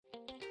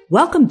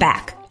Welcome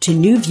back to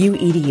New View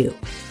EDU,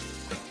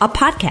 a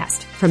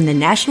podcast from the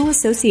National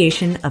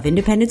Association of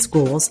Independent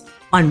Schools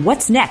on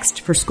what's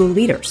next for school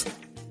leaders.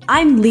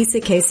 I'm Lisa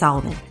K.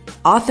 Solomon,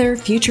 author,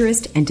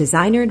 futurist, and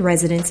designer in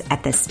residence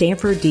at the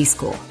Stanford D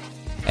School.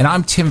 And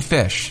I'm Tim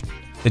Fish,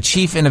 the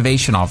Chief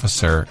Innovation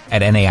Officer at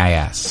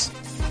NAIS.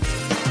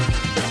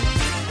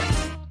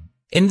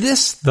 In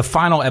this, the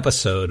final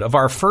episode of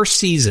our first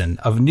season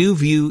of New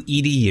View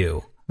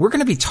EDU, we're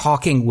going to be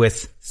talking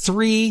with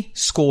 3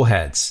 school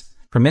heads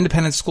from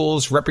independent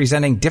schools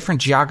representing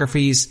different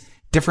geographies,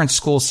 different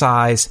school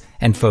size,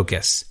 and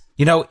focus.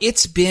 You know,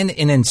 it's been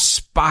an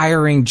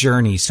inspiring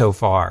journey so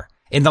far.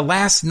 In the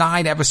last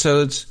 9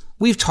 episodes,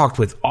 we've talked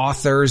with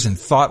authors and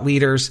thought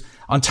leaders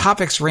on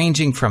topics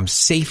ranging from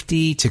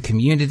safety to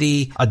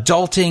community,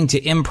 adulting to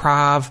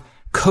improv,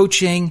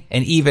 coaching,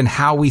 and even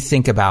how we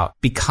think about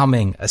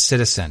becoming a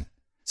citizen.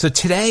 So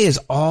today is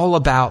all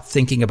about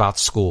thinking about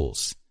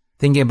schools,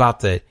 thinking about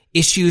the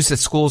issues that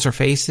schools are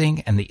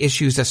facing and the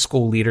issues that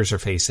school leaders are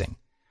facing.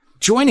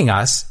 Joining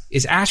us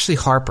is Ashley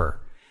Harper,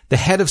 the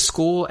head of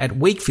school at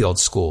Wakefield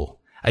School,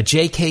 a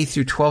JK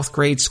through 12th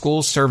grade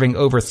school serving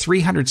over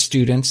 300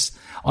 students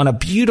on a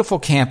beautiful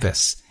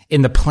campus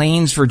in the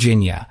Plains,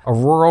 Virginia, a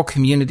rural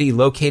community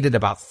located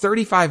about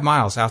 35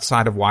 miles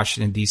outside of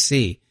Washington,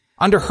 D.C.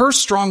 Under her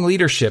strong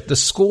leadership, the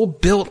school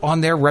built on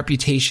their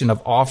reputation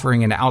of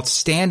offering an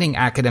outstanding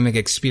academic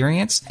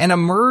experience and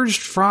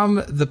emerged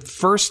from the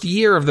first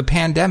year of the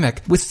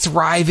pandemic with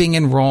thriving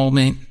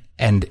enrollment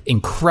and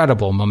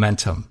incredible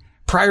momentum.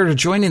 Prior to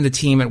joining the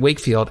team at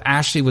Wakefield,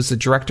 Ashley was the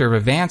director of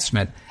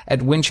advancement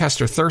at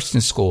Winchester Thurston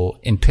School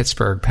in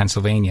Pittsburgh,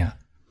 Pennsylvania.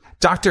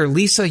 Dr.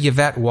 Lisa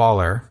Yvette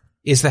Waller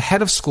is the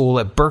head of school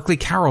at Berkeley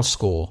Carroll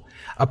School,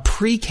 a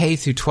pre-K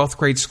through 12th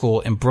grade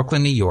school in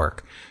Brooklyn, New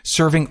York,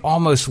 serving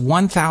almost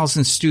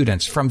 1,000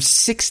 students from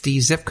 60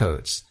 zip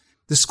codes.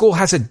 The school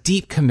has a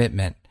deep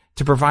commitment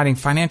to providing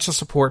financial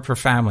support for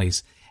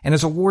families and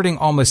is awarding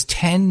almost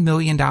 $10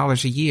 million a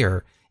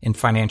year in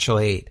financial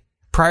aid.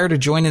 Prior to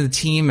joining the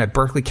team at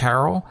Berkeley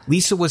Carroll,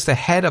 Lisa was the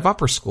head of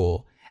upper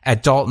school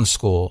at Dalton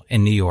School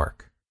in New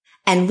York.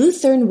 And Lou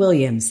Thurn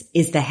Williams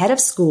is the head of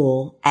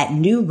school at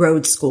New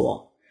Road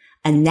School,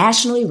 a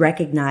nationally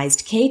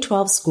recognized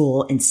K-12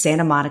 school in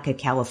Santa Monica,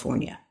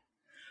 California.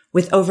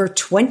 With over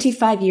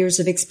 25 years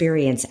of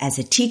experience as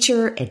a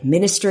teacher,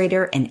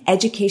 administrator, and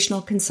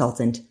educational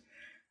consultant,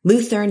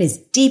 Lou Thurn is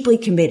deeply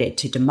committed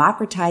to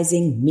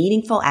democratizing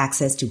meaningful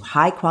access to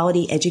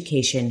high-quality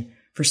education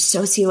for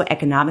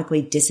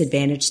socioeconomically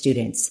disadvantaged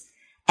students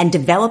and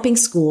developing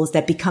schools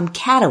that become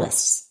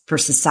catalysts for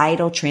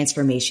societal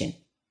transformation.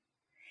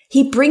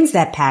 He brings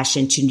that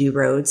passion to New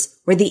Roads,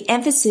 where the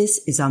emphasis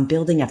is on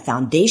building a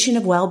foundation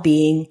of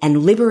well-being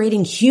and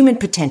liberating human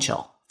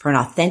potential for an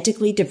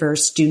authentically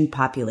diverse student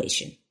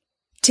population.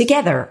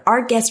 Together,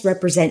 our guests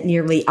represent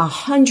nearly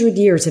 100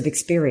 years of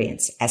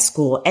experience as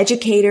school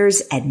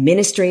educators,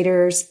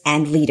 administrators,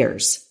 and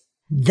leaders.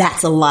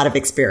 That's a lot of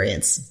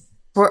experience.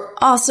 We're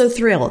also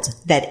thrilled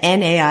that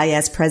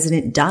NAIS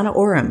President Donna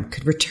Oram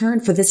could return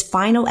for this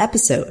final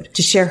episode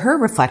to share her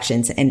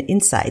reflections and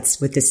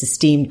insights with this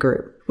esteemed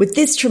group. With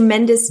this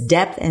tremendous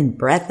depth and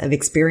breadth of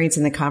experience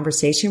in the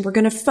conversation, we're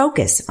going to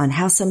focus on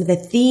how some of the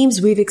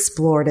themes we've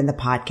explored in the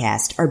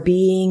podcast are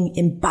being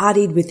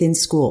embodied within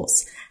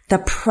schools, the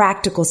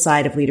practical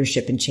side of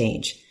leadership and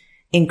change,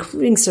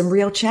 including some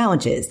real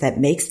challenges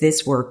that makes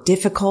this work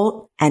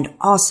difficult and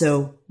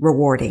also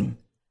rewarding.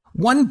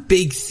 One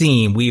big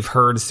theme we've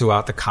heard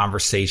throughout the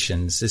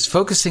conversations is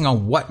focusing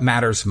on what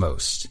matters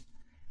most.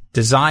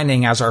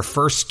 Designing, as our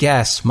first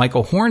guest,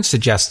 Michael Horn,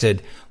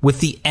 suggested, with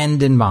the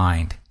end in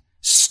mind,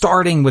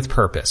 starting with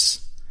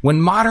purpose.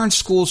 When modern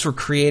schools were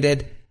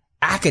created,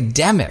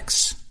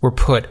 academics were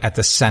put at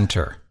the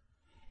center.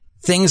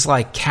 Things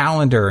like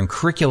calendar and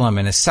curriculum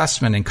and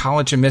assessment and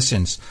college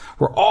admissions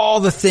were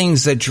all the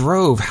things that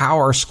drove how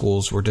our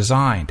schools were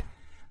designed.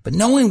 But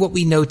knowing what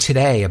we know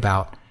today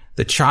about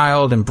the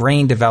child and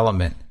brain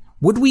development,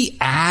 would we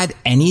add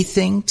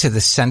anything to the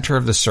center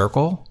of the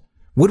circle?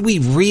 Would we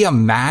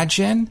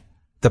reimagine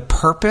the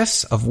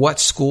purpose of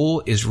what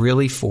school is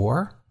really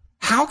for?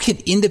 How can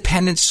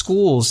independent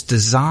schools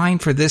design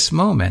for this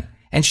moment?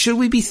 And should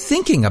we be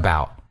thinking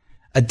about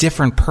a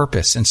different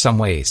purpose in some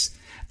ways?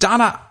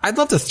 Donna, I'd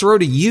love to throw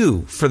to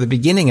you for the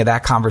beginning of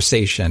that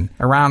conversation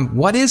around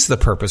what is the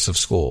purpose of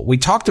school. We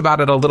talked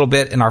about it a little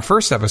bit in our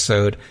first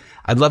episode.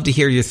 I'd love to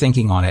hear your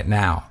thinking on it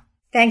now.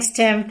 Thanks,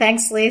 Tim.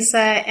 Thanks, Lisa.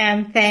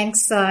 And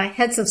thanks,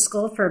 heads of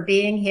school, for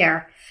being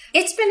here.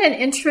 It's been an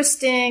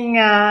interesting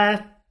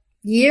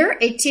year,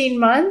 18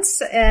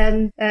 months,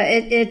 and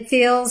it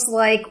feels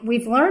like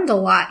we've learned a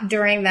lot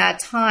during that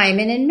time.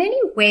 And in many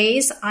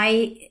ways,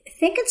 I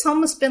think it's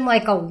almost been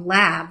like a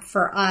lab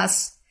for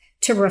us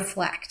to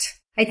reflect.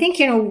 I think,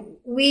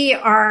 we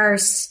are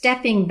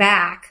stepping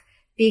back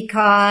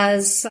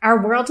because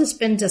our world has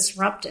been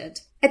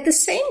disrupted. At the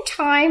same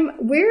time,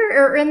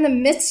 we're in the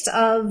midst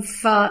of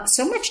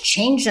so much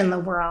change in the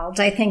world.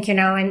 I think,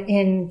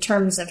 in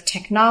terms of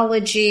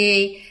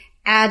technology,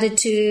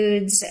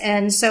 attitudes.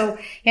 And so,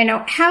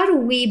 how do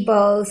we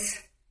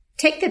both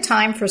take the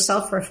time for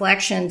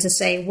self-reflection to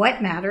say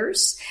what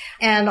matters,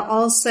 and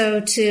also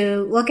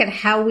to look at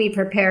how we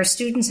prepare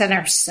students and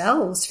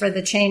ourselves for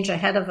the change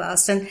ahead of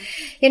us. And,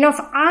 if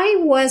I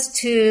was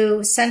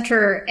to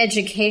center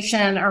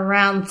education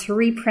around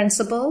 3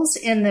 principles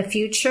in the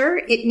future,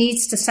 it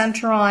needs to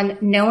center on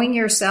knowing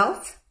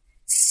yourself,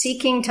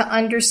 seeking to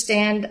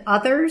understand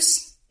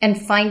others,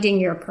 and finding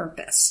your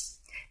purpose.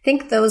 I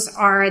think those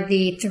are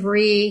the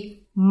 3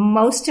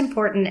 most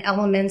important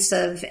elements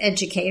of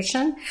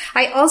education.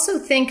 I also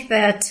think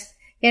that,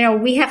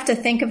 we have to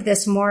think of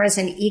this more as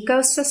an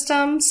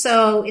ecosystem.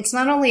 So it's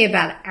not only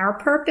about our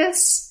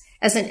purpose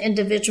as an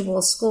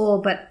individual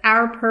school, but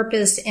our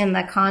purpose in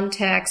the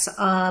context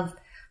of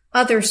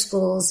other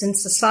schools in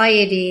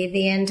society,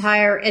 the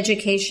entire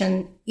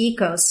education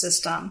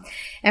ecosystem.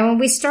 And when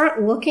we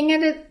start looking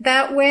at it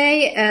that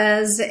way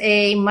as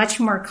a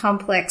much more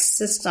complex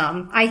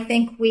system, I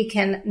think we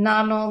can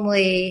not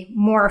only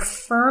more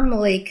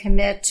firmly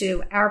commit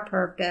to our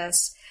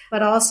purpose,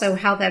 but also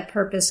how that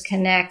purpose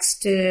connects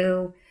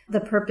to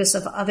the purpose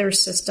of other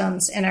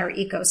systems in our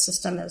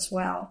ecosystem as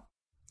well.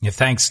 Yeah,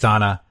 thanks,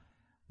 Donna.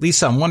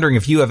 Lisa, I'm wondering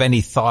if you have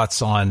any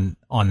thoughts on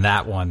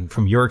that one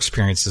from your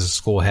experience as a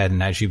school head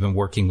and as you've been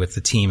working with the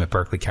team at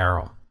Berkeley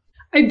Carroll.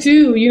 I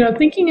do.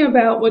 Thinking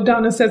about what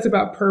Donna says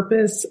about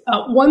purpose,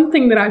 one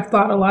thing that I've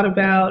thought a lot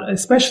about,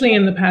 especially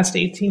in the past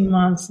 18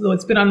 months, though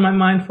it's been on my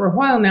mind for a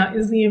while now,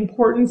 is the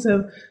importance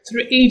of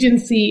sort of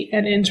agency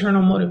and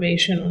internal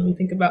motivation when we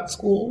think about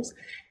schools.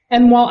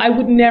 And while I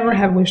would never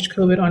have wished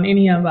COVID on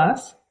any of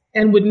us,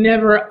 and would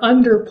never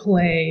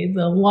underplay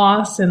the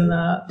loss and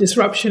the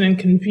disruption and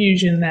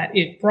confusion that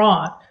it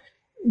brought,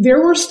 there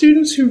were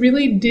students who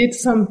really did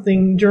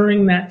something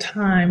during that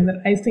time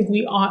that I think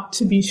we ought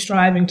to be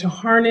striving to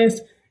harness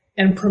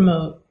and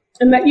promote.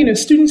 And that,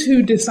 students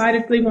who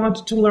decided they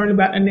wanted to learn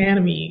about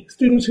anatomy,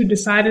 students who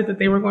decided that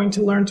they were going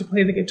to learn to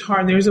play the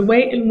guitar, there's a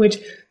way in which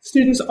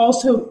students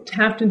also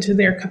tapped into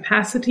their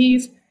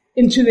capacities,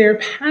 into their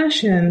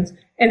passions,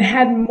 and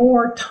had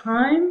more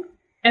time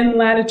and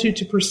latitude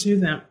to pursue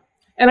them.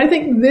 And I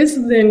think this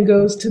then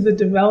goes to the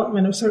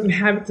development of certain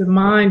habits of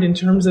mind in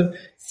terms of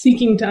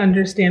seeking to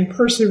understand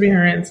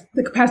perseverance,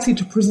 the capacity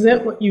to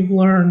present what you've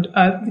learned,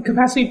 the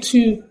capacity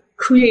to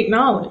create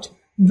knowledge.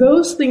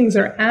 Those things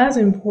are as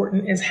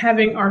important as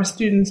having our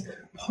students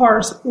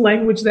parse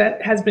language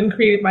that has been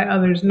created by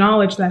others,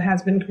 knowledge that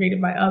has been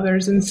created by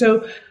others. And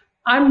so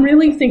I'm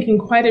really thinking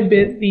quite a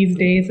bit these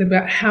days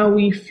about how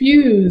we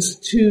fuse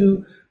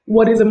to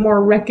what is a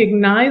more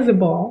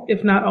recognizable,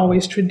 if not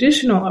always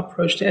traditional,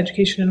 approach to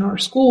education in our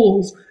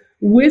schools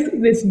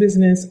with this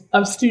business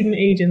of student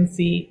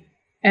agency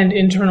and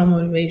internal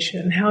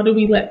motivation. How do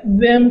we let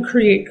them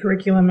create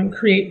curriculum and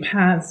create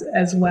paths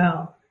as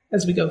well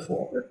as we go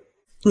forward?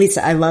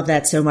 Lisa, I love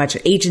that so much.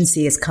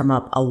 Agency has come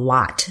up a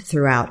lot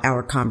throughout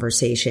our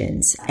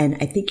conversations. And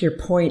I think your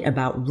point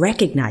about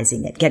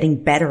recognizing it,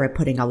 getting better at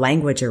putting a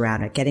language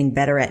around it, getting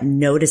better at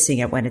noticing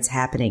it when it's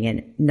happening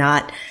and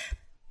not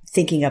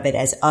thinking of it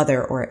as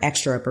other or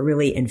extra, but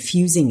really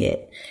infusing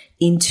it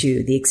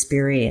into the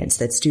experience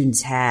that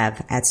students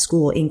have at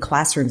school, in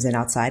classrooms and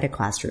outside of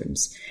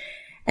classrooms.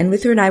 And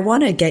Luther and I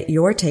want to get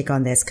your take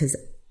on this because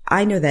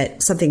I know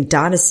that something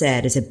Donna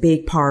said is a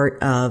big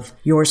part of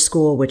your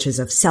school, which is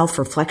of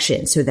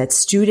self-reflection, so that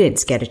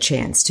students get a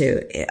chance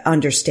to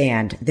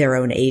understand their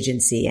own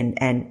agency and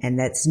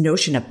that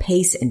notion of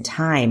pace and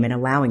time and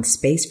allowing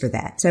space for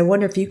that. So I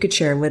wonder if you could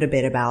share a little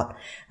bit about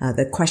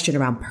the question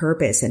around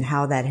purpose and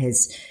how that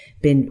has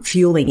been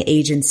fueling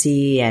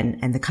agency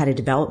and the kind of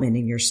development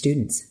in your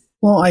students.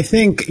 Well, I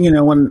think,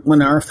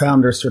 when our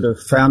founders sort of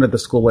founded the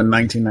school in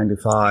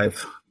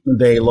 1995,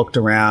 they looked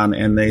around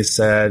and they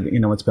said,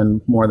 it's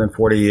been more than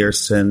 40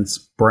 years since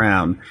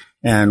Brown,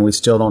 and we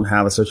still don't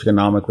have a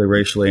socioeconomically,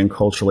 racially, and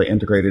culturally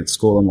integrated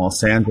school in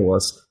Los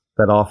Angeles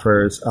that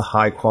offers a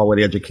high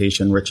quality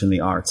education rich in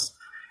the arts.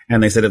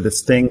 And they said if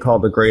this thing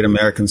called the Great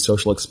American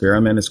Social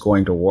Experiment is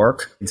going to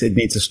work, it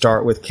needs to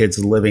start with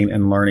kids living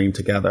and learning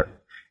together.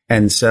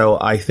 And so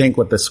I think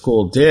what the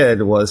school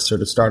did was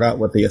sort of start out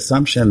with the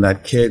assumption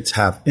that kids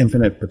have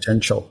infinite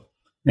potential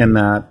and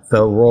that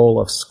the role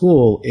of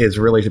school is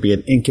really to be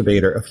an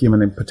incubator of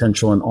human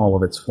potential in all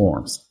of its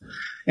forms.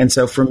 And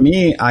so for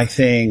me, I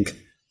think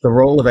the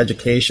role of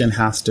education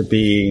has to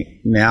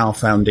be now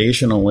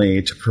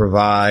foundationally to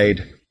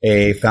provide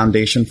a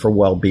foundation for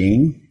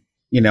well-being,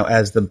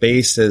 as the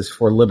basis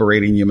for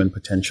liberating human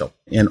potential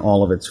in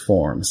all of its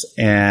forms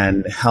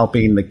and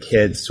helping the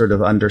kids sort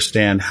of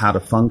understand how to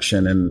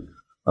function in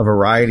a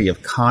variety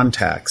of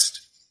contexts.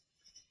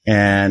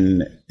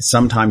 And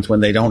sometimes when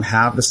they don't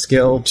have the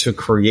skill, to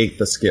create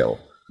the skill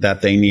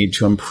that they need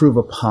to improve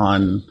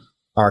upon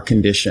our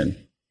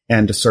condition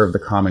and to serve the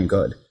common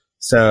good.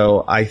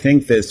 So I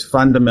think this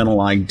fundamental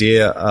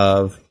idea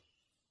of,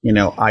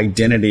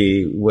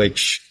 identity,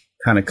 which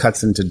kind of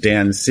cuts into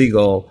Dan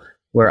Siegel,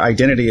 where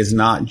identity is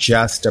not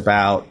just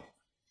about,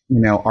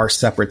 our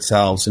separate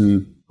selves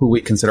and who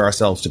we consider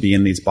ourselves to be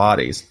in these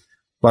bodies,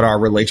 but our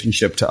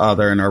relationship to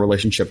other and our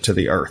relationship to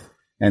the earth.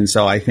 And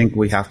so I think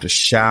we have to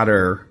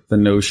shatter the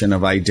notion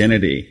of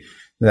identity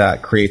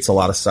that creates a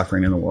lot of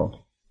suffering in the world.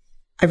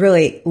 I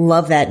really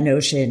love that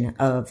notion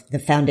of the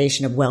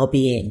foundation of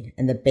well-being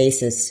and the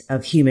basis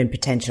of human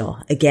potential.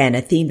 Again,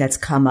 a theme that's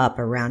come up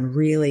around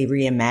really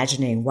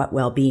reimagining what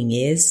well-being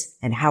is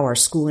and how our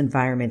school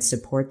environments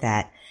support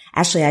that.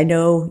 Ashley, I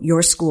know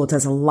your school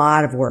does a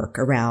lot of work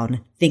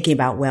around thinking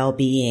about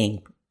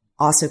well-being,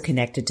 also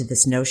connected to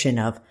this notion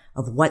of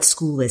what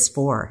school is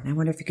for. And I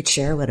wonder if you could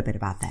share a little bit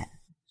about that.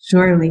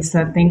 Sure,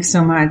 Lisa. Thanks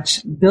so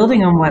much.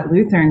 Building on what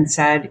Lutheran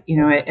said,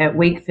 at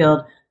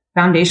Wakefield,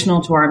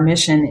 foundational to our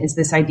mission is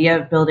this idea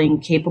of building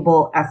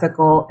capable,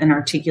 ethical, and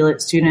articulate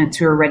students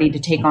who are ready to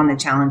take on the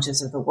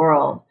challenges of the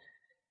world.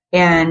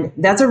 And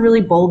that's a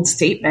really bold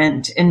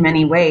statement in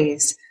many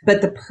ways.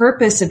 But the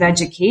purpose of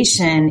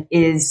education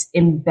is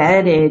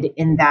embedded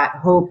in that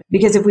hope.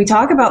 Because if we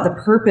talk about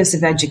the purpose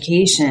of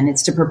education,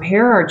 it's to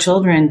prepare our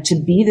children to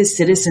be the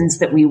citizens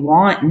that we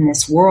want in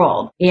this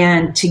world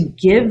and to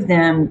give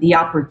them the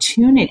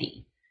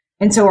opportunity.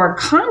 And so our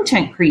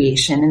content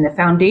creation and the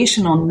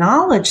foundational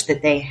knowledge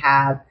that they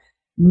have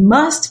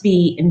must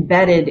be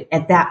embedded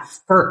at that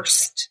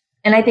first.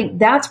 And I think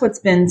that's what's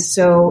been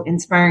so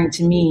inspiring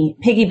to me,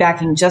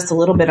 piggybacking just a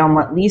little bit on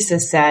what Lisa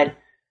said.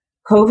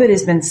 COVID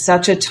has been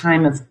such a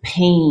time of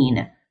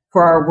pain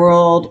for our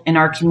world and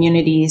our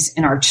communities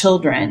and our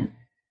children.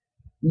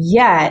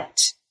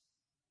 Yet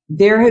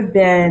there have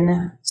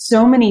been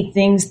so many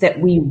things that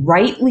we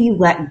rightly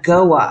let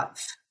go of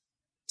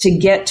to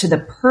get to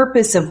the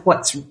purpose of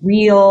what's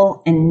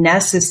real and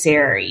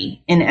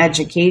necessary in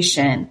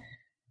education.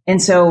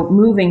 And so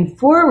moving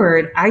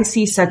forward, I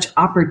see such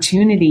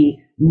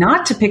opportunity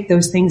not to pick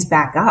those things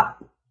back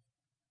up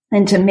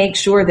and to make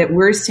sure that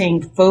we're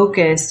staying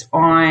focused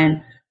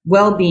on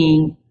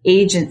well-being,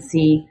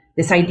 agency,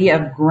 this idea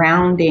of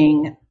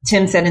grounding.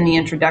 Tim said in the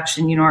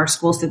introduction, our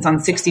school sits on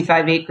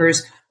 65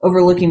 acres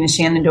overlooking the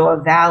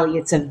Shenandoah Valley.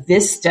 It's a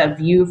vista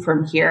view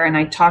from here. And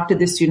I talk to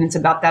the students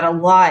about that a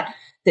lot,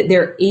 that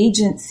their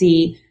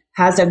agency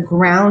has a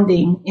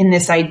grounding in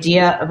this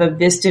idea of a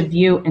vista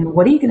view. And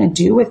what are you going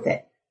to do with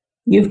it?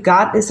 You've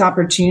got this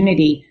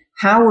opportunity.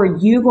 How are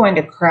you going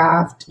to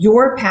craft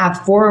your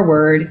path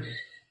forward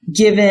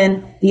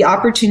given the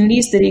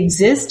opportunities that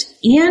exist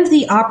and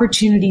the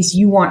opportunities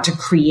you want to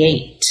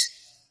create?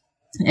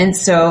 And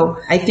so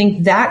I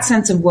think that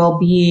sense of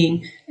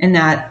well-being and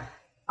that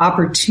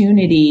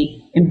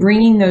opportunity and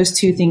bringing those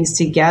two things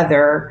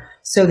together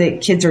so that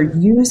kids are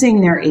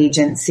using their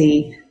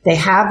agency, they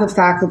have a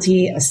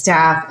faculty, a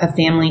staff, a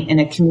family,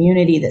 and a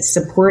community that's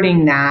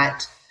supporting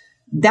that.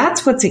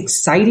 That's what's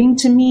exciting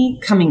to me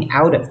coming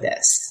out of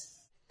this.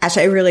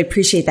 Ashley, I really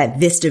appreciate that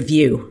vista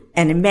view.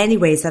 And in many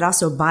ways, that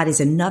also embodies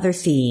another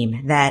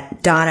theme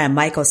that Donna and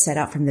Michael set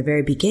out from the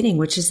very beginning,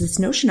 which is this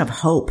notion of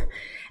hope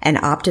and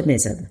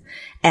optimism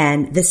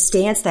and the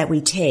stance that we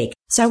take.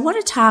 So I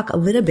want to talk a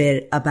little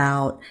bit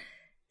about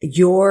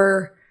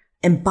your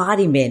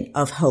embodiment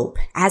of hope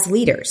as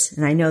leaders.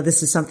 And I know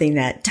this is something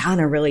that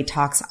Donna really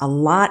talks a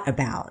lot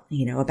about,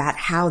 about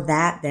how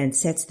that then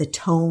sets the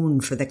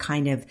tone for the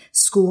kind of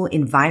school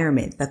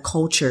environment, the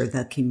culture,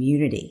 the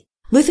community.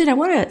 Lutheran, I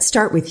want to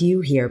start with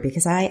you here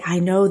because I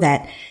know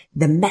that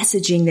the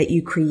messaging that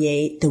you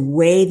create, the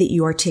way that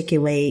you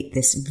articulate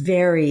this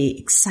very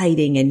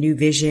exciting and new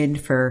vision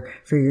for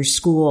your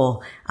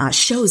school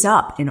shows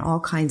up in all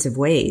kinds of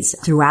ways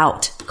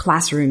throughout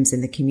classrooms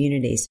and the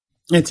communities.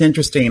 It's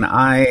interesting.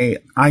 I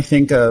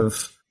think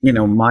of,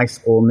 my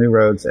school, New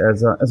Roads,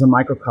 as a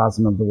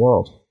microcosm of the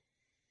world.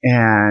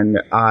 And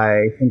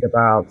I think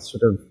about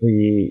sort of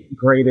the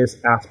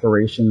greatest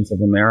aspirations of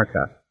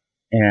America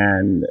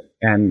and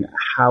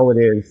how it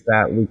is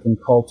that we can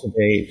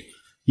cultivate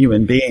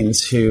human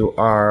beings who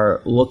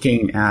are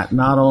looking at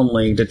not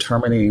only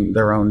determining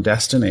their own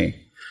destiny,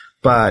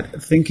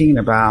 but thinking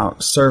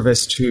about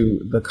service to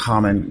the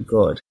common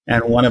good.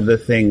 And one of the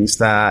things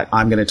that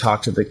I'm going to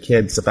talk to the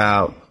kids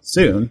about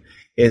soon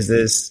is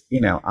this,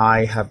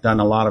 I have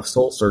done a lot of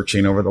soul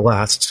searching over the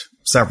last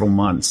several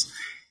months.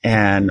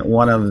 And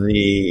one of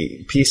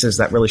the pieces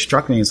that really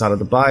struck me is out of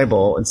the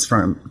Bible. It's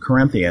from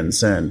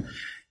Corinthians. And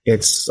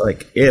it's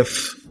like,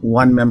 if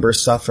one member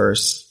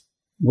suffers,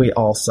 we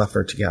all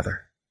suffer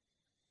together.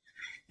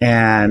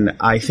 And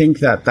I think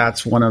that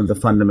that's one of the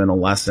fundamental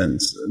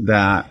lessons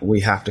that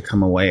we have to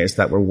come away is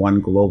that we're one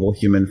global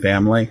human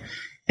family.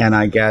 And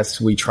I guess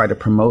we try to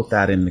promote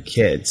that in the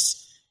kids.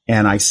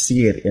 And I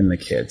see it in the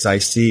kids. I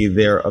see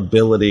their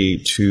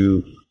ability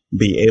to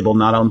be able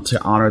not only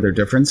to honor their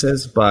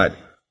differences, but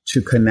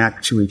to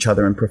connect to each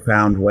other in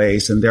profound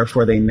ways. And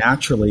therefore, they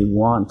naturally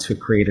want to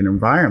create an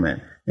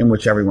environment in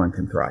which everyone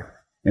can thrive.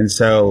 And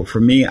so for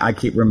me, I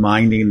keep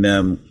reminding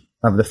them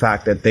of the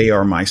fact that they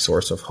are my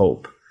source of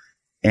hope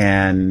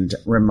and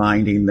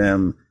reminding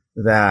them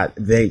that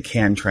they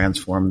can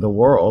transform the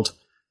world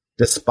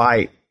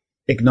despite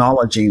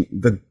acknowledging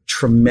the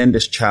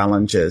tremendous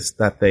challenges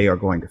that they are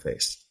going to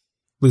face.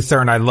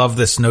 Lutheran, I love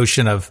this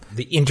notion of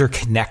the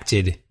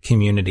interconnected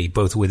community,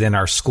 both within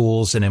our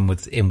schools and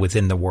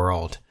within the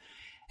world.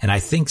 And I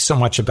think so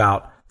much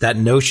about that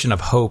notion of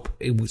hope,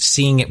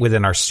 seeing it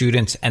within our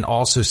students and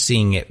also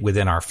seeing it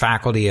within our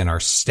faculty and our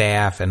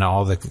staff and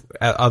all the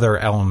other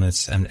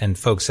elements and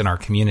folks in our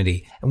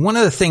community. And one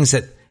of the things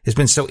that has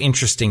been so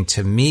interesting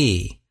to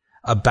me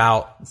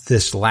about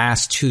this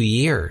last 2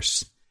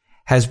 years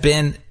has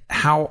been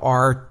how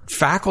our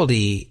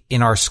faculty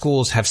in our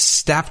schools have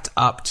stepped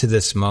up to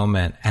this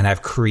moment and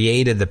have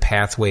created the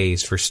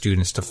pathways for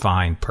students to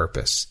find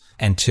purpose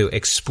and to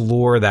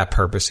explore that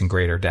purpose in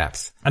greater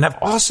depth. And I've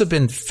also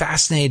been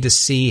fascinated to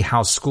see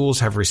how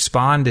schools have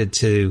responded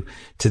to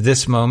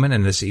this moment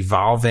and this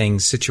evolving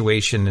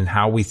situation and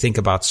how we think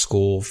about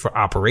school for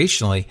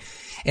operationally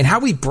and how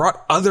we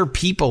brought other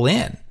people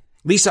in.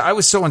 Lisa, I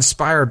was so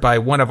inspired by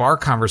one of our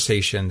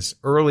conversations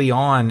early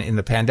on in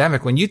the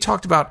pandemic when you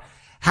talked about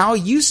how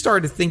you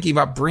started thinking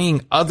about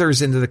bringing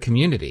others into the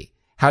community,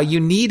 how you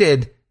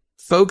needed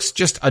folks,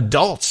 just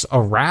adults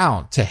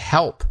around to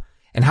help,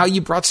 and how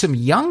you brought some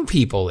young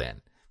people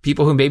in,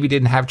 people who maybe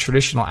didn't have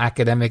traditional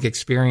academic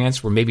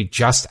experience, were maybe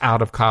just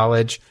out of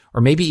college, or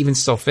maybe even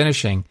still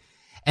finishing,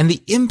 and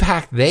the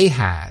impact they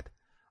had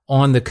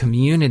on the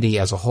community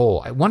as a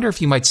whole. I wonder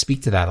if you might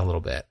speak to that a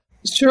little bit.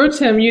 Sure,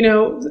 Tim.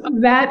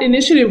 That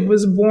initiative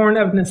was born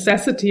of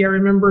necessity. I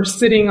remember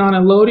sitting on a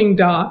loading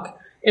dock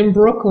in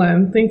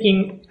Brooklyn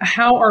thinking,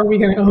 how are we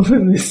going to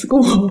open this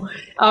school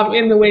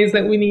in the ways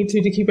that we need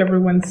to keep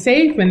everyone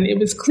safe? And it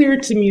was clear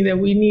to me that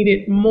we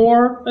needed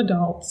more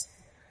adults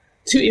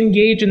to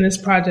engage in this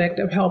project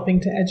of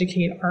helping to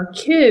educate our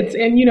kids.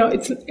 And,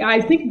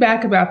 I think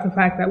back about the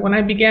fact that when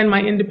I began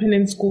my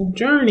independent school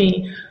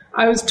journey,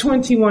 I was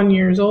 21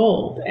 years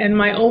old and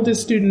my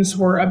oldest students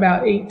were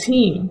about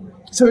 18.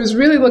 So I was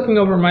really looking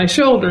over my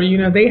shoulder.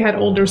 They had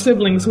older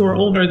siblings who were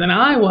older than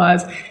I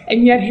was.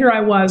 And yet here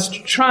I was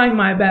trying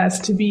my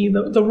best to be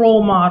the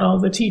role model,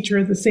 the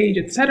teacher, the sage,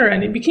 et cetera.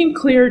 And it became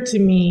clear to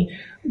me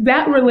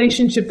that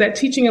relationship, that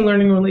teaching and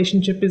learning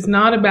relationship, is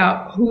not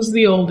about who's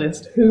the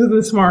oldest, who's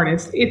the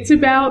smartest. It's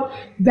about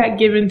that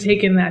give and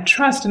take and that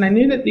trust. And I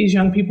knew that these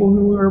young people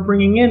who we were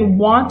bringing in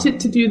wanted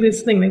to do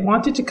this thing. They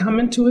wanted to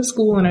come into a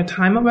school in a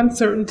time of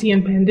uncertainty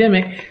and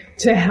pandemic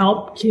to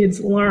help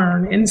kids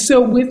learn. And so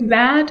with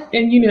that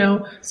and,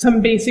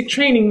 some basic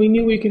training, we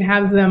knew we could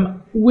have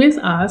them with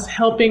us,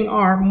 helping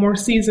our more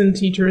seasoned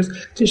teachers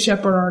to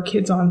shepherd our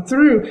kids on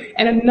through.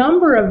 And a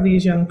number of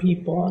these young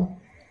people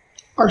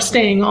are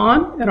staying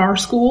on at our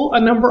school.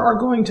 A number are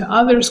going to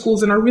other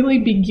schools and are really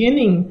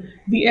beginning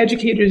the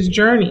educator's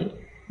journey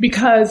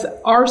because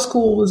our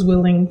school was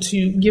willing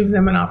to give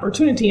them an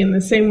opportunity in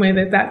the same way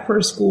that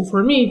first school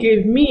for me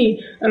gave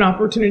me an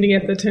opportunity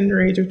at the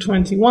tender age of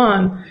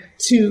 21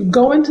 to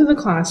go into the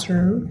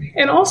classroom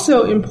and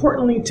also,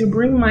 importantly, to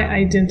bring my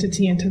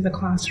identity into the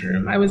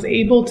classroom. I was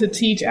able to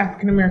teach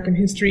African American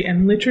history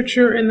and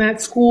literature in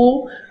that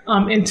school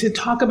and to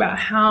talk about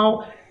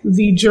how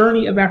the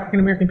journey of African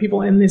American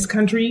people in this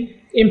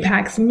country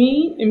impacts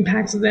me,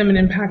 impacts them, and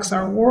impacts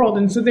our world.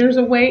 And so there's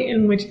a way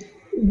in which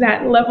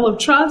that level of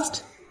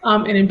trust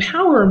and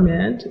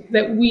empowerment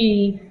that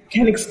we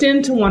can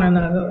extend to one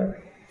another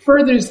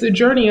furthers the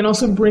journey and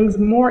also brings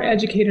more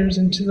educators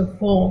into the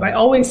fold. I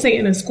always say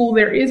in a school,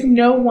 there is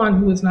no one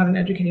who is not an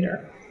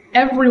educator.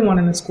 Everyone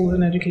in the school is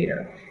an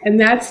educator. And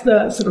that's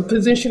the sort of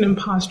position and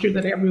posture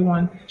that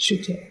everyone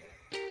should take.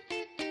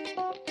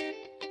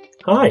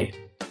 Hi,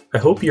 I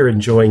hope you're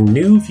enjoying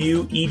New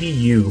View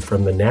EDU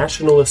from the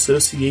National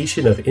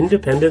Association of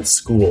Independent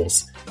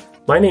Schools.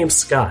 My name's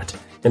Scott,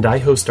 and I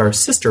host our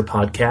sister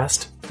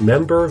podcast,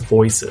 Member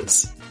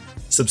Voices.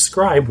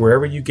 Subscribe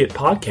wherever you get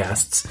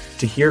podcasts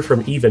to hear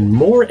from even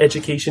more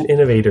education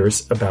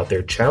innovators about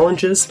their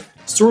challenges,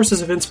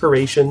 sources of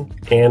inspiration,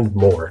 and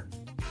more.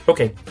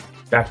 Okay,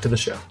 back to the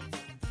show.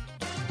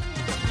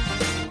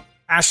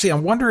 Ashley,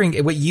 I'm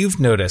wondering what you've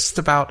noticed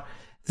about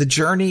the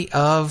journey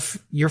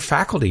of your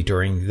faculty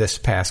during this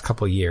past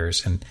couple of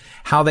years and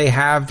how they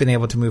have been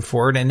able to move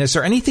forward. And is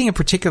there anything in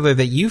particular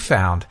that you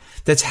found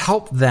that's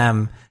helped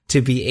them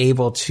to be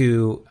able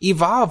to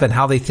evolve in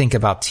how they think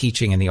about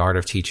teaching and the art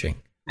of teaching?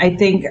 I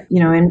think,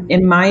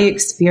 in my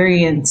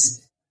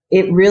experience,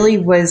 it really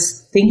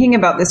was thinking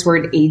about this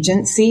word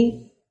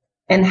agency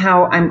and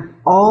how I'm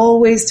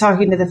always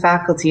talking to the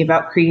faculty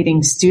about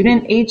creating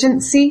student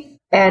agency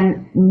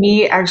and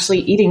me actually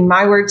eating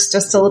my words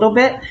just a little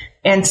bit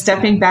and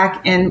stepping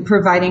back and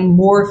providing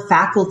more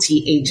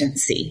faculty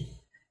agency.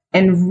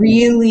 And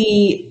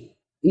really,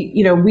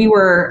 we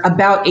were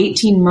about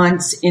 18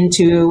 months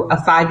into a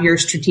 5-year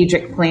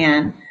strategic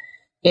plan.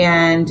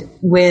 And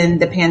when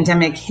the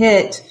pandemic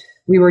hit,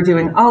 we were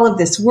doing all of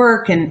this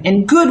work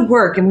and good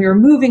work, and we were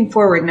moving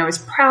forward, and I was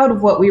proud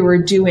of what we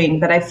were doing,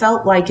 but I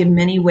felt like in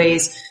many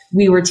ways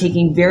we were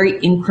taking very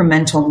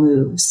incremental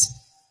moves.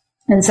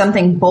 And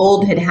something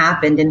bold had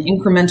happened, and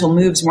incremental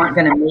moves weren't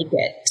going to make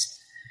it.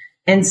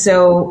 And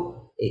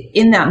so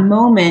in that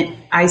moment,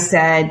 I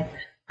said,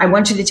 I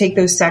want you to take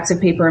those stacks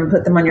of paper and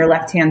put them on your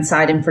left-hand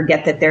side and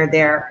forget that they're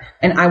there.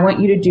 And I want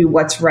you to do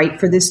what's right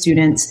for the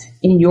students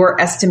in your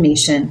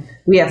estimation.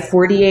 We have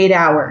 48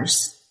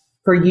 hours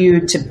for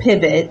you to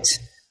pivot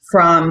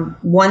from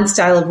one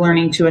style of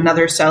learning to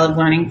another style of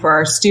learning for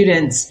our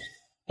students.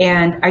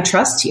 And I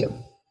trust you.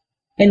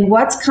 And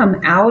what's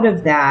come out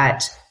of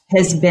that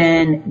has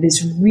been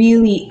this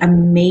really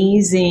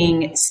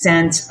amazing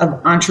sense of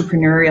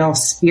entrepreneurial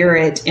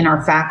spirit in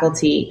our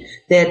faculty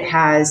that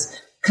has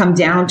come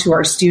down to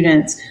our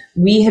students.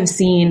 We have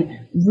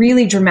seen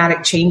really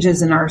dramatic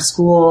changes in our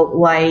school,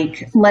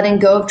 like letting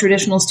go of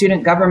traditional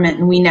student government.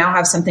 And we now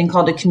have something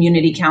called a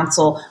community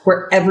council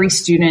where every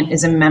student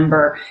is a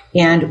member.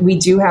 And we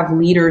do have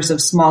leaders of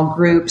small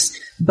groups,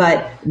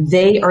 but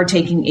they are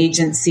taking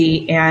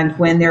agency. And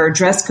when there are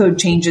dress code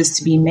changes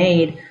to be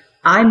made,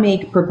 I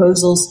make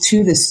proposals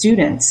to the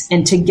students,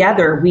 and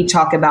together we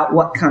talk about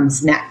what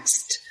comes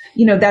next.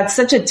 You know, that's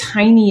such a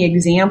tiny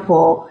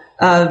example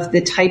of the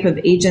type of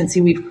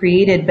agency we've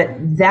created. But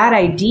that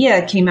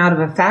idea came out of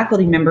a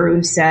faculty member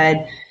who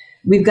said,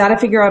 we've got to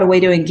figure out a way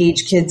to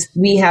engage kids.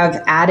 We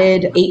have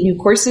added 8 new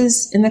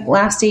courses in the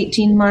last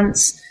 18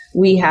 months.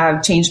 We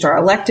have changed our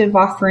elective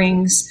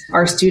offerings.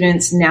 Our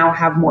students now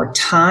have more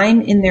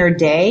time in their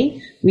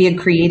day. We had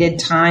created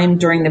time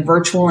during the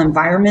virtual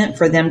environment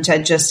for them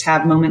to just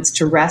have moments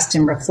to rest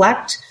and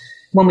reflect.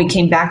 When we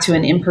came back to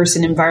an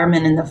in-person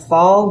environment in the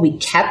fall, we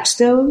kept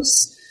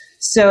those.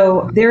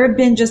 So there have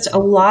been just a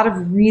lot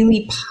of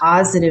really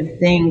positive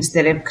things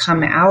that have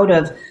come out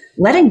of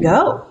letting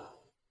go.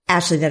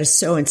 Ashley, that is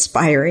so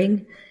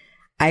inspiring.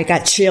 I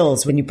got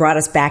chills when you brought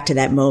us back to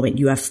that moment.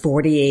 You have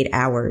 48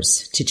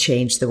 hours to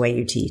change the way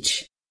you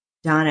teach.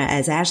 Donna,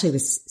 as Ashley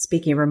was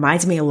speaking, it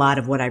reminds me a lot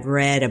of what I've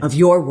read of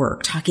your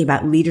work, talking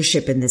about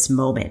leadership in this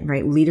moment,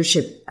 right?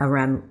 Leadership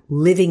around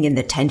living in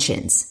the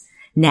tensions,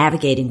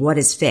 navigating what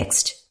is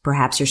fixed,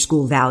 perhaps your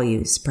school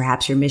values,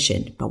 perhaps your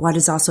mission, but what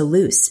is also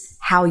loose,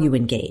 how you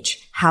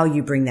engage, how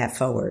you bring that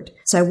forward.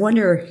 So I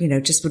wonder,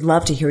 just would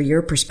love to hear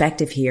your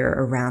perspective here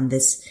around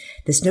this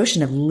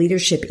notion of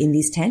leadership in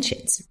these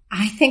tensions.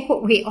 I think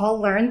what we all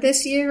learned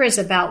this year is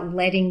about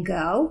letting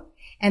go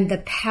and the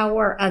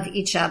power of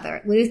each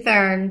other.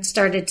 Lutheran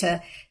started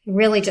to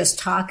really just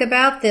talk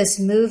about this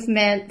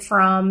movement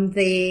from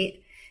the,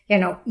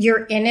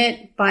 you're in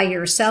it by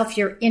yourself,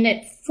 you're in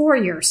it for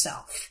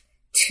yourself,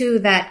 to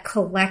that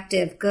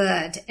collective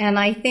good. And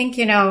I think,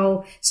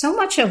 so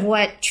much of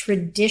what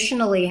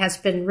traditionally has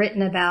been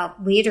written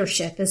about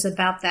leadership is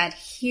about that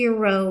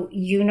hero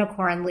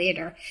unicorn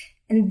leader.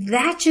 And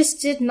that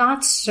just did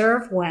not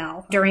serve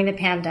well during the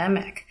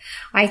pandemic.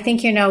 I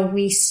think,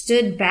 we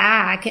stood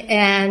back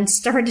and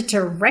started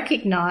to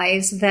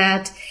recognize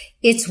that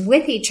it's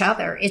with each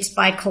other. It's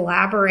by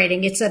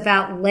collaborating. It's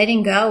about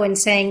letting go and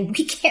saying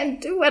we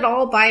can't do it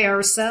all by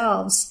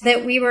ourselves,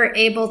 that we were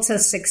able to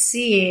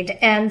succeed.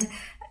 And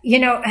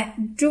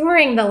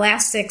during the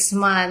last 6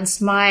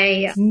 months,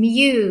 my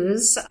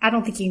muse, I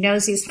don't think he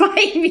knows he's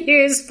my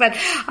muse, but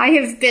I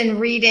have been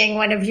reading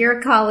one of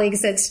your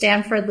colleagues at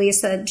Stanford,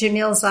 Lisa,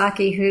 Jamil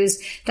Zaki,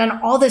 who's done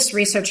all this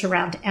research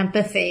around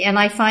empathy. And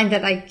I find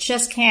that I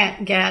just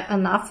can't get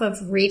enough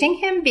of reading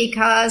him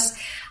because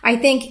I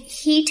think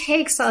he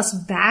takes us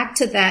back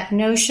to that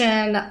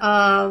notion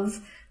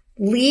of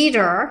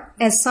leader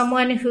as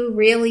someone who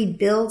really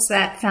builds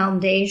that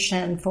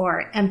foundation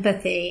for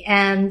empathy.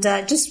 And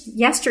just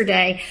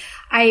yesterday,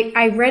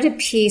 I read a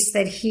piece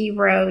that he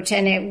wrote,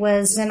 and it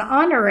was in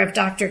honor of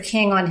Dr.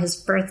 King on his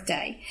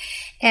birthday.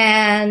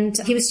 And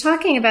he was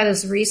talking about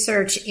his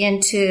research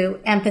into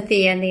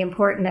empathy and the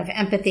importance of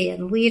empathy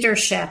in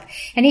leadership.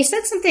 And he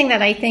said something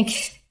that I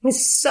think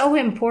was so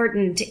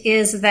important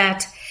is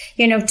that,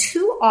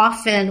 too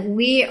often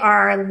we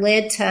are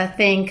led to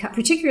think,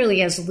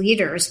 particularly as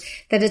leaders,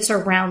 that it's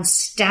around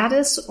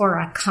status or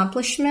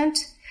accomplishment.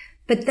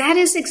 But that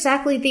is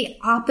exactly the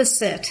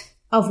opposite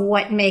of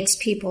what makes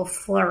people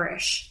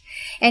flourish.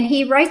 And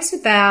he writes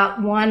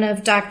about one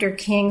of Dr.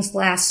 King's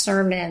last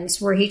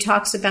sermons where he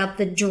talks about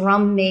the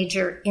drum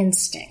major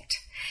instinct.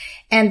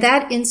 And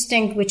that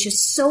instinct, which is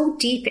so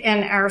deep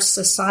in our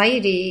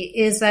society,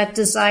 is that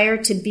desire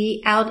to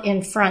be out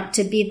in front,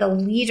 to be the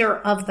leader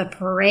of the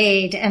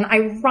parade. And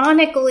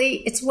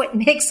ironically, it's what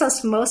makes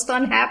us most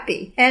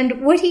unhappy.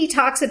 And what he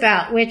talks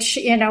about, which,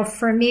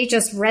 for me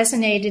just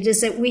resonated,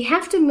 is that we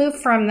have to move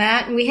from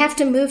that and we have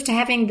to move to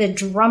having the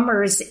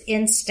drummer's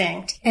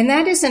instinct. And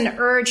that is an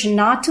urge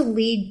not to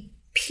lead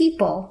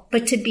people,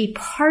 but to be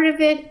part of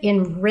it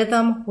in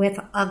rhythm with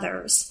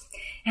others.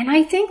 And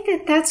I think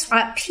that that's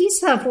a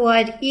piece of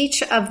what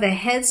each of the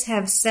heads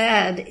have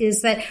said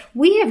is that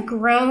we have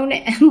grown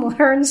and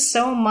learned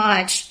so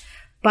much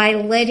by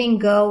letting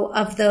go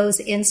of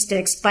those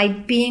instincts, by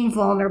being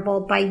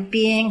vulnerable, by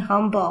being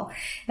humble.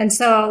 And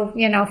so,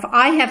 if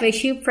I have a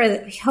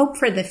hope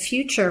for the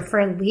future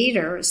for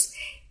leaders,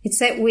 it's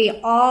that we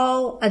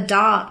all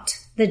adopt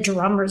the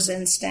drummer's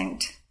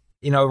instinct.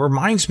 It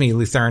reminds me,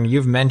 Lutheran,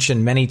 you've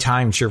mentioned many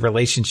times your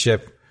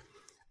relationship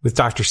with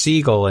Dr.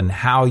 Siegel and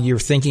how you're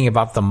thinking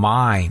about the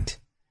mind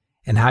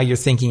and how you're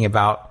thinking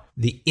about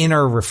the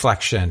inner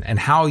reflection and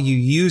how you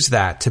use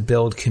that to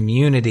build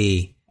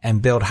community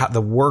and build the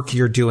work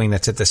you're doing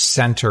that's at the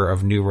center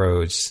of New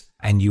Roads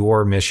and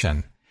your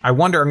mission. I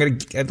wonder,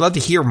 I'd love to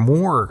hear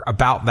more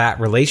about that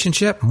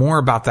relationship, more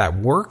about that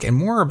work, and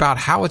more about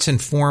how it's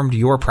informed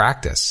your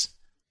practice.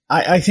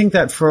 I think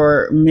that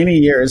for many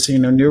years,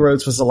 New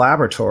Roads was a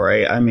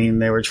laboratory. I mean,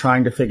 they were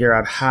trying to figure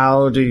out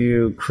how do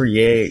you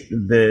create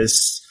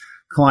this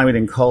climate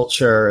and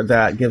culture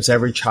that gives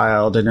every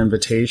child an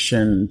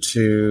invitation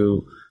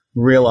to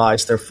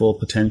realize their full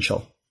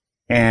potential,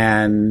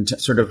 and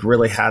sort of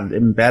really had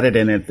embedded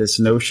in it this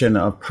notion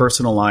of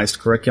personalized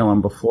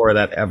curriculum before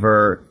that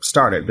ever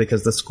started,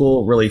 because the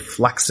school really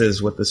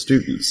flexes with the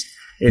students.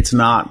 It's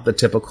not the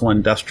typical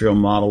industrial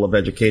model of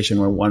education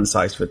where one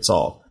size fits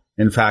all.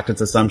 In fact,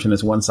 its assumption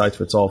is one size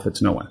fits all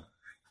fits no one.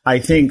 I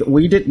think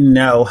we didn't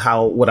know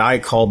how what I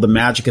called the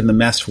magic in the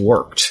mess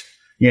worked,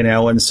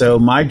 and so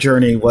my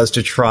journey was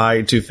to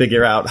try to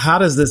figure out, how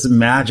does this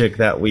magic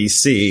that we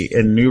see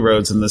in New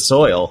Roads in the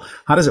soil,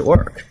 how does it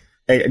work?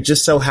 It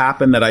just so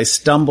happened that I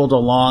stumbled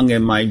along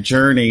in my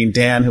journey,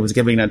 Dan, who was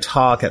giving a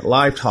talk at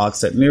Live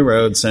Talks at New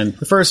Roads. And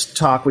the first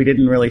talk, we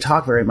didn't really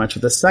talk very much.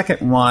 But the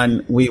second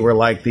one, we were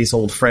like these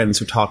old friends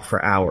who talked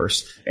for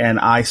hours. And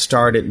I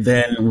started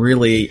then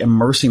really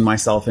immersing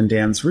myself in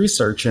Dan's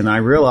research. And I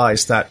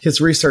realized that his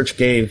research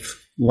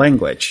gave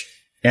language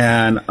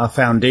and a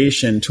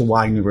foundation to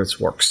why New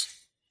Roads works.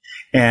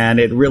 And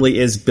it really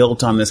is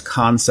built on this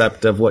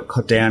concept of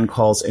what Dan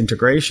calls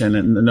integration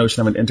and the notion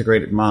of an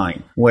integrated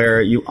mind,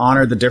 where you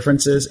honor the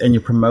differences and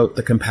you promote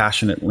the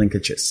compassionate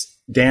linkages.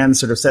 Dan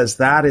sort of says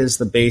that is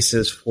the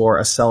basis for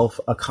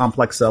a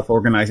complex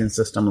self-organizing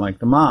system like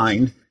the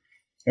mind,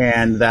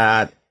 and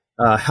that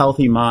a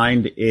healthy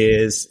mind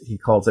is, he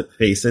calls it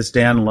faces.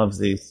 Dan loves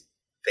these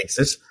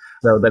faces,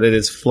 so that it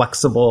is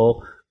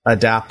flexible,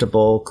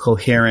 adaptable,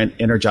 coherent,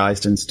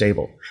 energized, and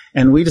stable.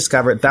 And we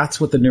discovered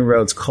that's what the New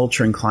Roads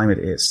culture and climate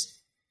is.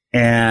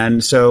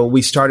 And so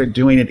we started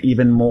doing it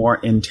even more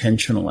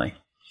intentionally.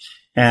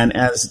 And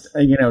as,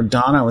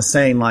 Donna was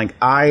saying,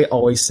 I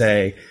always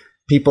say,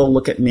 people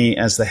look at me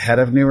as the head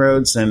of New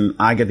Roads, and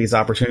I get these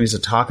opportunities to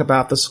talk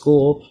about the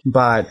school,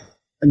 but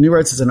New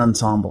Roads is an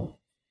ensemble.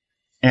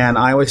 And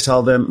I always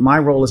tell them my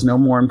role is no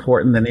more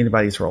important than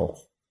anybody's role.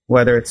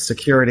 Whether it's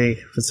security,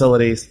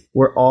 facilities,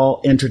 we're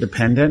all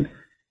interdependent.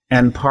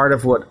 And part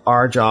of what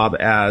our job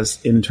as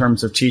in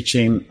terms of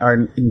teaching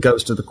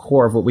goes to the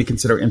core of what we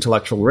consider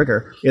intellectual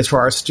rigor is for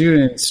our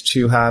students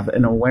to have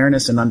an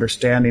awareness and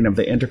understanding of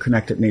the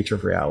interconnected nature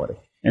of reality.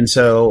 And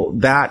so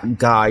that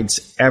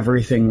guides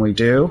everything we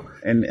do.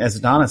 And as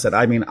Donna said,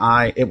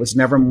 it was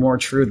never more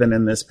true than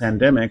in this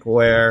pandemic,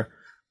 where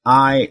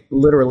I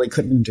literally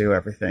couldn't do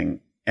everything.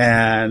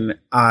 And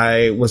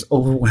I was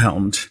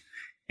overwhelmed.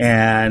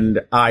 And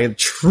I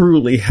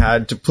truly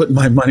had to put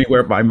my money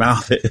where my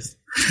mouth is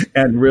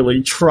and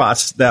really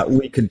trust that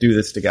we could do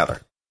this together.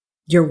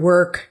 Your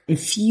work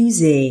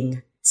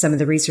infusing some of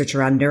the research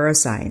around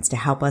neuroscience to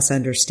help us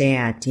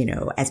understand,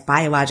 as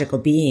biological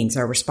beings,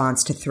 our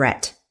response to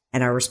threat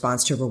and our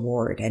response to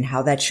reward, and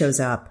how that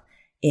shows up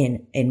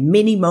in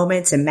mini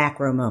moments and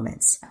macro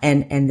moments.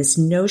 And this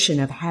notion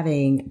of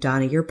having,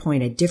 Donna, your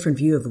point, a different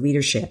view of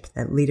leadership,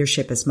 that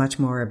leadership is much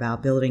more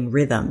about building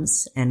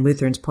rhythms, and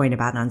Lutheran's point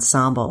about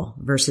ensemble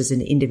versus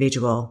an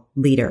individual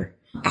leader.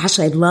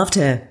 Ashley, I'd love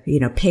to,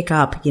 pick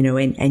up,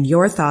 and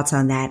your thoughts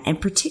on that. And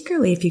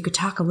particularly if you could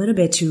talk a little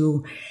bit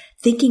to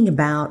thinking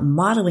about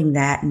modeling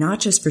that, not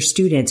just for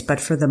students, but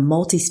for the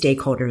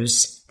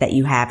multi-stakeholders that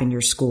you have in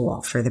your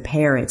school, for the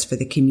parents, for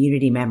the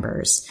community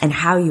members, and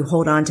how you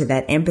hold on to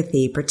that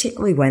empathy,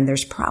 particularly when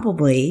there's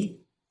probably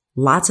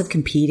lots of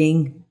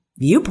competing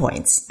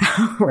viewpoints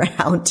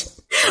around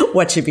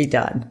what should be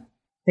done.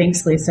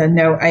 Thanks, Lisa.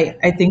 No,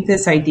 I think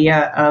this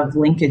idea of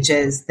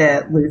linkages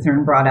that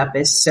Lutheran brought up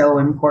is so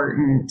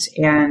important,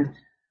 and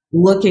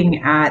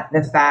looking at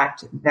the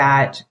fact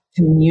that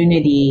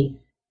community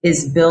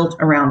is built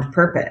around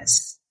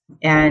purpose.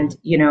 And,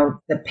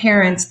 the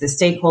parents, the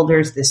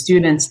stakeholders, the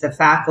students, the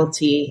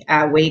faculty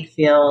at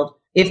Wakefield,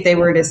 if they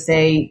were to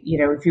say,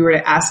 if you were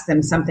to ask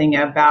them something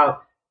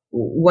about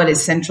what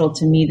is central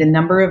to me, the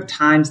number of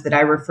times that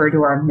I refer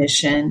to our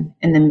mission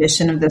and the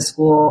mission of the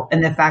school,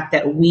 and the fact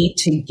that we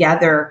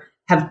together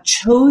have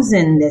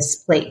chosen this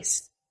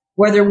place,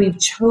 whether we've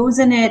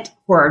chosen it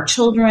for our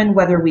children,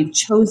 whether we've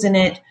chosen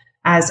it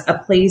as a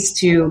place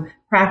to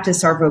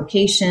practice our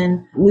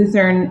vocation.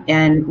 Lutheran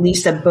and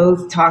Lisa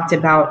both talked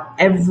about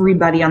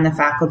everybody on the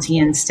faculty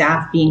and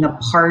staff being a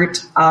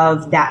part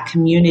of that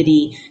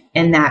community,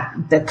 and that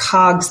the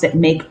cogs that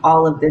make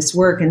all of this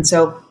work. And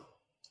so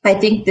I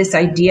think this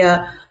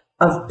idea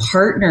of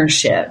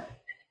partnership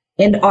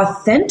and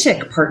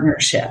authentic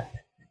partnership,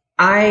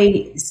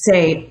 I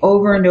say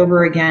over and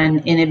over again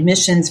in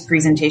admissions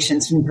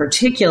presentations in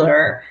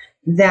particular,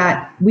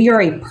 that we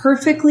are a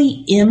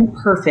perfectly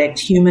imperfect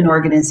human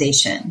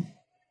organization,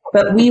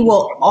 but we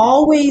will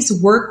always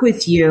work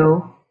with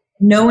you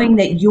knowing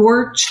that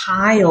your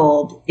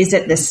child is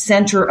at the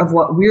center of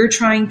what we're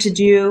trying to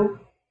do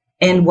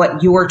and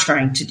what you're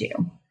trying to do.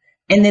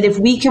 And that if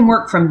we can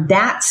work from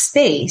that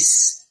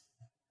space,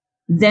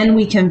 then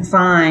we can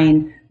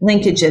find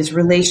linkages,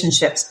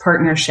 relationships,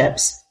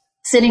 partnerships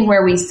Sitting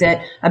where we sit,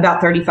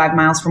 about 35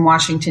 miles from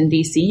Washington,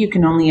 D.C., you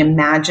can only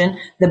imagine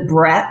the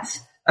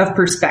breadth of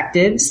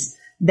perspectives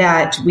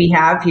that we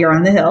have here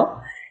on the Hill.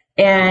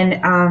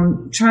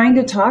 And trying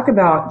to talk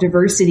about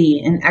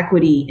diversity and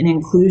equity and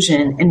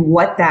inclusion and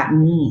what that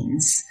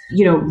means,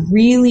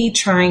 really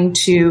trying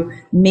to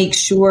make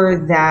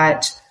sure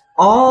that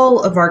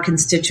all of our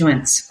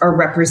constituents are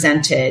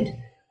represented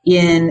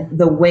in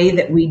the way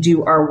that we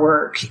do our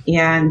work,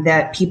 and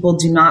that people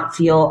do not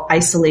feel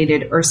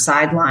isolated or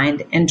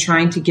sidelined, and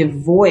trying to give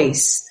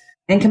voice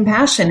and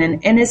compassion.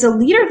 And as a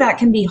leader, that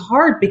can be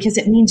hard because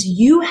it means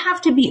you have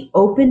to be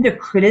open to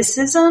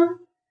criticism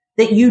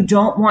that you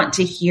don't want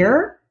to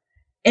hear.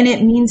 And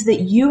it means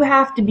that you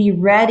have to be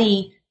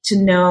ready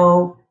to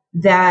know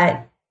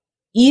that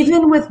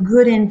even with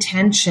good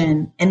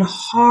intention and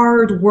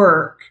hard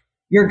work,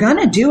 you're going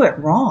to do it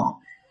wrong.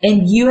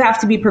 And you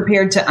have to be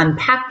prepared to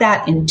unpack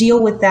that and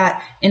deal with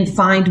that and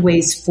find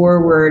ways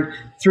forward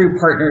through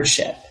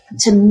partnership.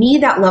 To me,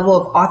 that level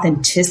of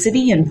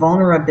authenticity and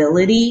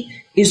vulnerability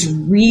is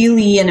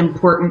really an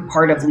important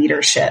part of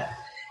leadership.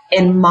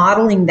 And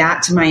modeling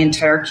that to my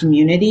entire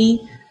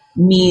community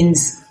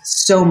means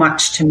so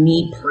much to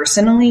me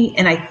personally.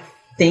 And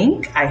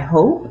I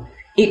hope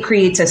it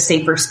creates a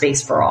safer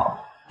space for all.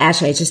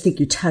 Ashley, I just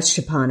think you touched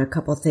upon a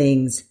couple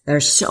things that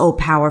are so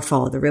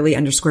powerful that really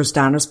underscores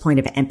Donna's point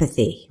of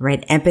empathy,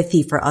 right?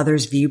 Empathy for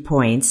others'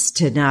 viewpoints,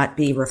 to not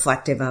be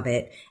reflective of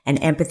it, and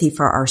empathy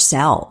for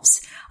ourselves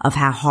of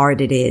how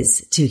hard it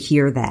is to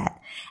hear that,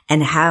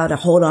 and how to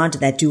hold on to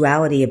that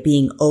duality of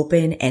being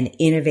open and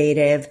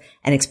innovative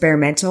and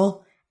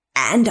experimental,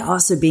 and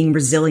also being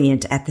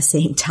resilient at the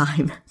same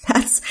time.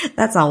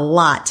 That's a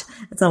lot.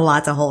 That's a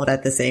lot to hold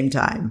at the same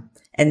time.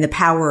 And the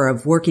power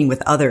of working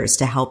with others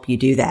to help you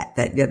do that.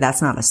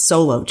 That's not a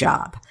solo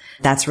job.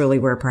 That's really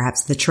where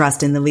perhaps the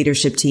trust in the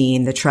leadership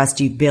team, the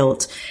trust you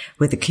built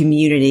with the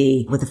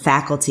community, with the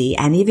faculty,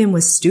 and even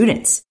with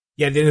students.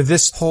 Yeah,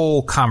 this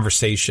whole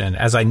conversation,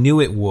 as I knew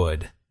it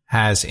would,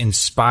 has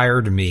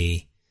inspired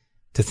me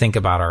to think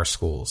about our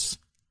schools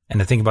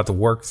and to think about the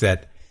work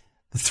that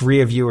the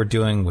three of you are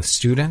doing with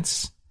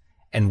students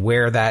and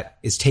where that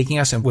is taking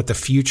us and what the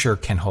future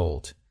can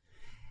hold.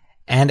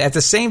 And at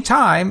the same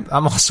time,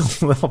 I'm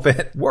also a little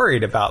bit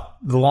worried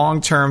about the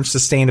long-term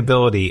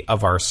sustainability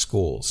of our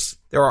schools.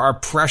 There are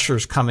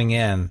pressures coming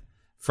in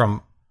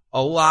from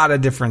a lot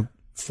of different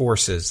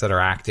forces that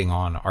are acting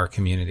on our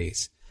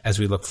communities as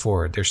we look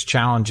forward. There's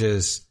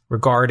challenges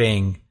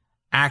regarding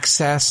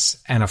access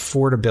and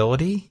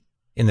affordability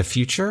in the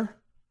future.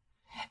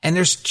 And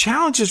there's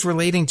challenges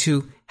relating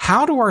to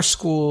how do our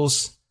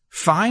schools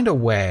find a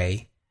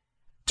way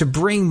to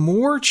bring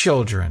more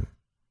children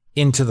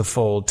into the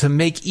fold to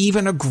make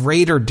even a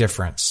greater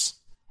difference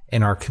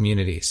in our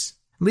communities.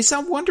 Lisa,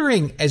 I'm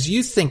wondering, as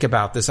you think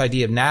about this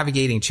idea of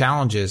navigating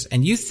challenges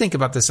and you think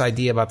about this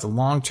idea about the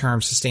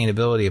long-term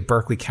sustainability of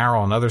Berkeley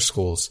Carroll and other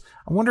schools,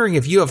 I'm wondering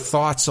if you have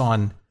thoughts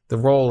on the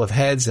role of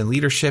heads and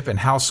leadership and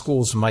how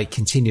schools might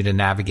continue to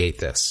navigate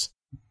this.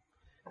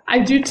 I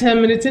do,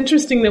 Tim, and it's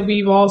interesting that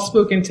we've all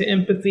spoken to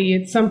empathy.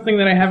 It's something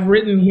that I have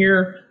written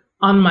here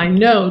on my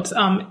notes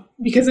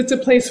because it's a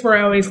place where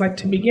I always like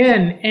to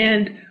begin.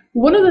 And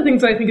one of the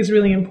things that I think is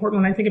really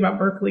important when I think about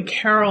Berkeley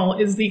Carroll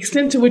is the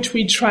extent to which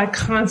we try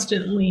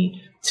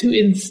constantly to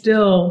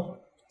instill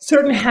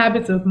certain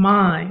habits of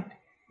mind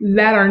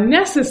that are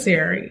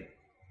necessary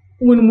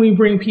when we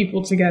bring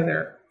people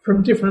together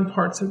from different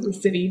parts of the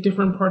city,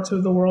 different parts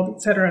of the world,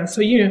 et cetera.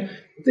 So,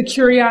 the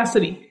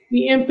curiosity,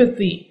 the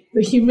empathy,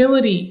 the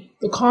humility,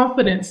 the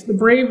confidence, the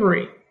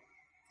bravery,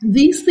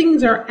 these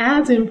things are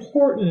as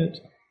important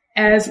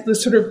as the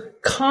sort of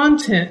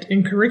content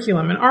in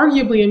curriculum, and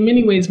arguably in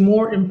many ways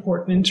more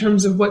important in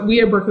terms of what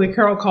we at Berkeley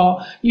Carroll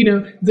call,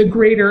 the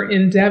greater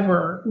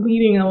endeavor,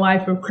 leading a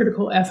life of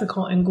critical,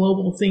 ethical, and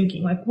global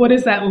thinking. Like, what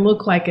does that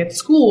look like at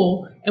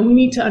school? And we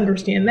need to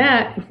understand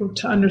that if we're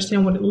to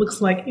understand what it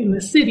looks like in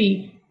the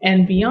city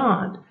and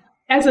beyond.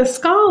 As a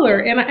scholar,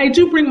 and I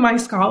do bring my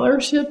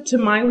scholarship to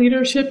my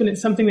leadership, and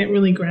it's something that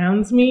really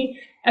grounds me.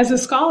 As a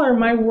scholar,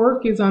 my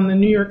work is on the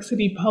New York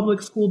City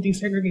public school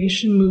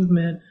desegregation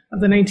movement of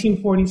the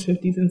 1940s,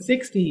 50s, and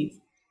 60s,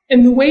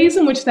 and the ways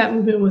in which that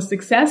movement was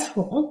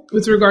successful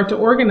with regard to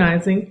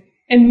organizing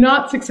and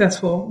not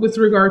successful with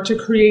regard to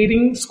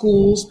creating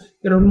schools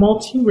that are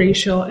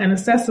multiracial and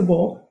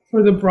accessible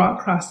for the broad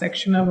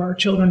cross-section of our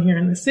children here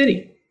in the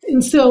city.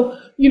 And so,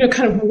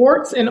 kind of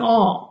warts and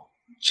all,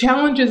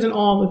 challenges and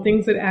all, the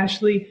things that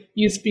Ashley,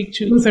 you speak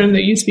to, Lutheran,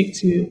 that you speak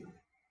to,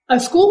 a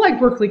school like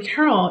Berkeley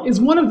Carroll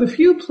is one of the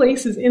few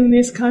places in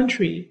this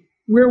country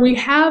where we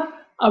have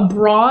a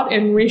broad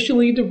and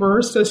racially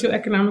diverse,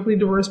 socioeconomically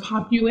diverse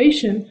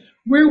population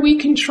where we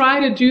can try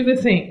to do the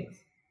things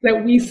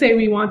that we say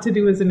we want to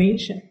do as a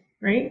nation,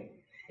 right?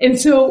 And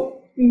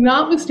so,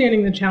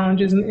 notwithstanding the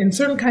challenges and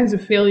certain kinds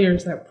of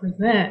failures that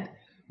present,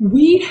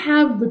 we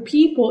have the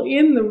people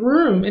in the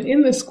room and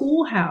in the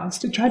schoolhouse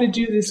to try to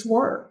do this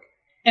work.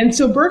 And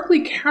so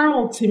Berkeley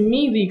Carroll, to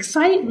me, the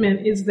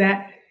excitement is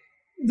that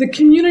the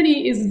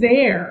community is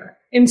there.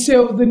 And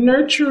so the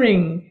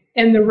nurturing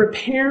and the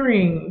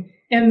repairing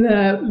and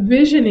the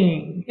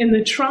visioning and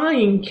the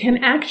trying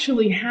can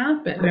actually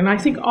happen. And I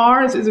think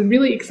ours is a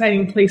really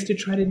exciting place to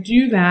try to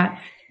do that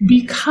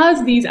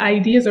because these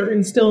ideas are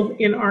instilled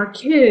in our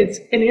kids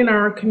and in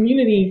our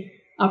community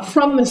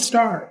from the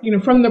start,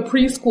 from the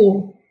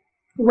preschool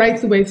right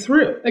the way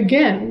through,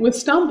 again, with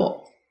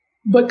stumbles,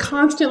 but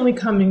constantly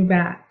coming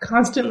back,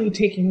 constantly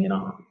taking it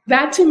on.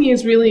 That to me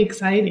is really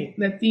exciting,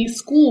 that these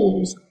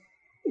schools,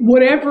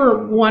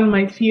 whatever one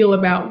might feel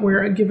about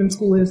where a given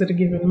school is at a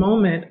given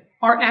moment,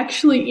 are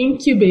actually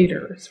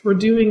incubators for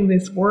doing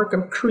this work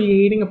of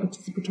creating a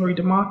participatory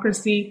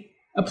democracy,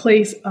 a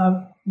place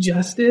of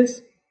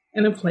justice,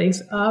 and a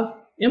place of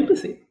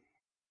empathy.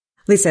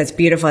 Lisa, it's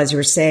beautiful. As you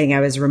were saying,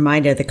 I was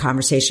reminded of the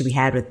conversation we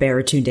had with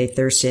Baratunde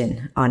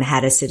Thurston on How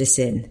to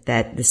Citizen,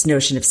 that this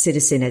notion of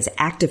citizen as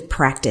active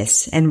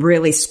practice and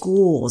really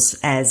schools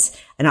as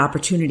an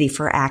opportunity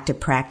for active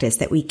practice,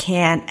 that we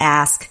can't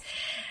ask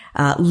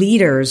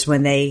leaders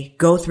when they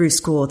go through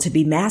school to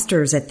be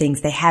masters at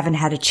things they haven't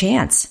had a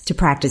chance to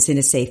practice in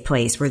a safe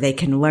place where they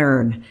can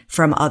learn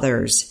from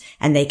others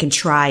and they can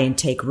try and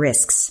take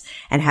risks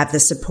and have the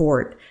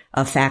support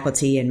of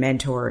faculty and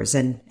mentors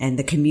and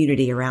the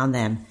community around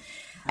them.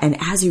 And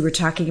as you were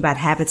talking about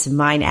habits of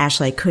mind,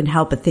 Ashley, I couldn't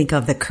help but think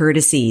of the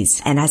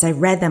courtesies. And as I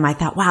read them, I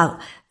thought, wow,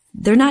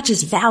 they're not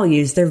just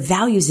values, they're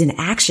values in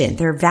action.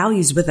 They're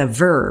values with a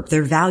verb.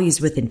 They're values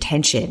with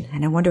intention.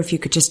 And I wonder if you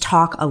could just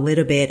talk a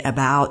little bit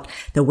about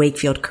the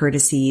Wakefield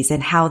courtesies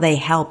and how they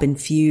help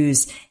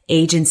infuse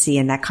agency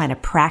and that kind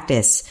of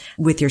practice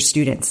with your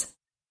students.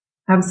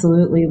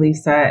 Absolutely,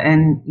 Lisa.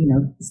 And,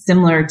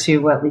 similar to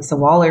what Lisa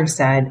Waller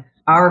said,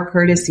 our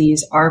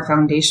courtesies are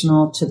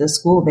foundational to the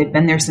school. They've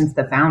been there since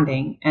the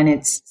founding, and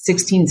it's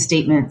 16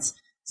 statements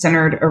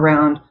centered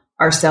around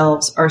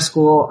ourselves, our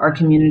school, our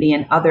community,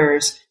 and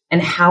others,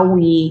 and how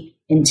we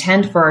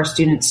intend for our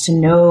students to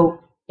know,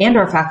 and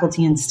our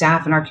faculty and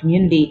staff and our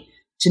community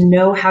to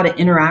know how to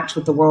interact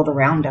with the world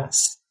around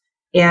us.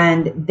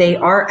 And they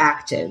are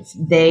active.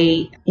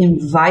 They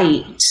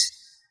invite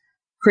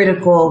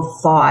critical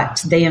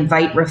thought. They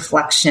invite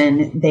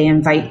reflection. They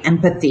invite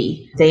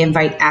empathy. They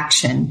invite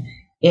action.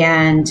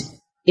 And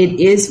it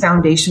is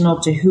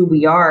foundational to who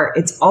we are.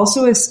 It's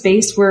also a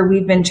space where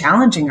we've been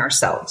challenging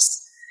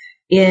ourselves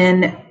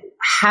in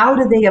how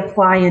do they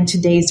apply in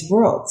today's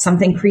world?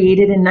 Something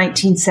created in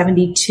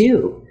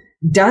 1972.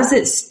 Does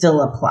it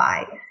still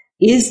apply?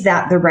 Is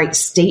that the right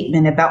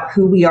statement about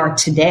who we are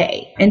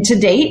today? And to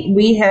date,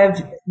 we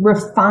have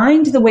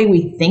refined the way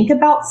we think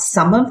about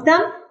some of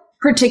them,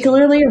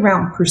 particularly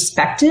around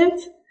perspective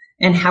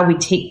and how we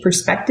take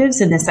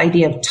perspectives and this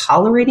idea of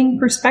tolerating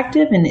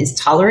perspective. And is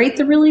tolerate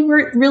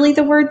really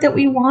the word that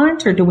we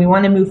want, or do we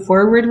want to move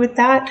forward with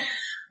that?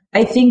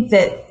 I think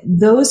that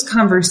those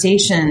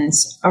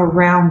conversations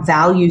around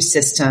value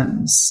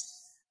systems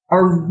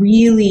are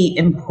really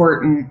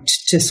important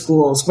to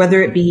schools,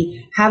 whether it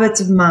be habits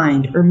of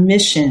mind or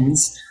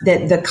missions,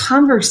 that the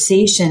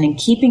conversation and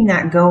keeping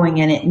that going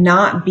and it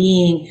not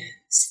being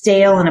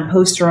stale and a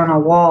poster on a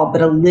wall,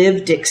 but a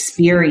lived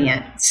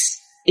experience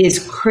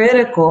is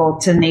critical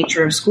to the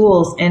nature of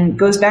schools, and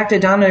goes back to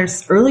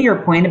Donna's earlier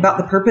point about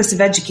the purpose of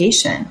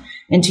education.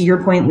 And to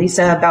your point,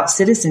 Lisa, about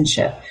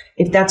citizenship.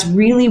 If that's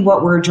really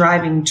what we're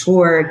driving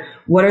toward,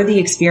 what are the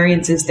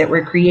experiences that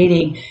we're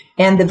creating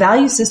and the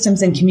value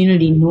systems and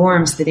community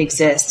norms that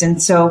exist?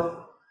 And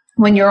so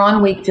when you're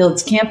on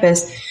Wakefield's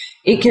campus,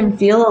 it can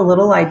feel a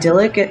little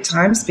idyllic at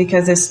times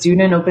because a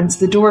student opens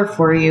the door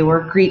for you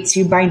or greets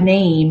you by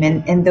name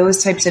and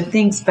those types of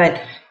things.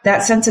 But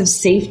that sense of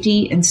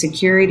safety and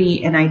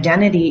security and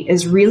identity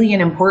is really an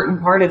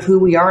important part of who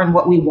we are and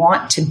what we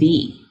want to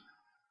be.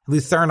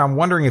 Luthern, I'm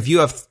wondering if you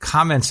have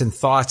comments and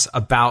thoughts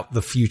about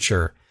the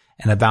future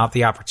and about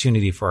the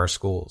opportunity for our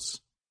schools.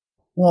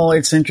 Well,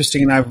 it's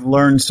interesting. I've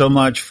learned so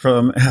much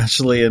from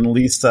Ashley and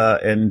Lisa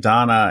and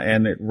Donna,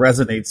 and it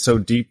resonates so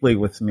deeply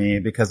with me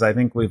because I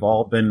think we've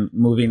all been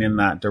moving in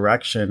that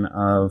direction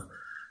of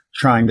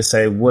trying to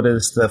say, what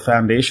does the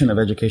foundation of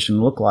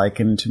education look like?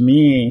 And to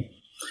me,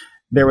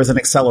 there was an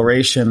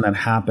acceleration that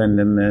happened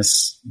in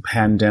this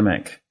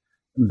pandemic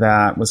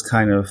that was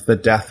kind of the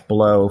death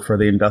blow for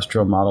the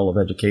industrial model of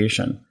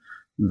education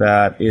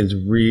that is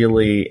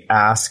really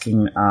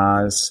asking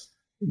us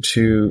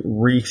to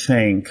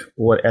rethink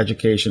what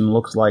education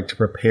looks like to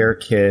prepare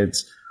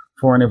kids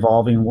for an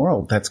evolving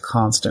world that's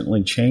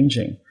constantly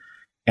changing.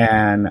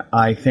 And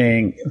I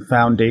think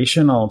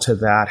foundational to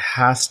that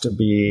has to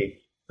be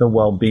the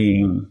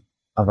well-being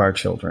of our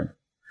children.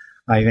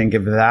 I think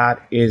if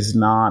that is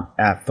not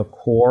at the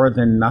core,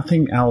 then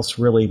nothing else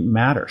really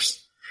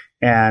matters.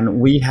 And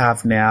we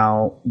have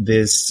now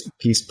this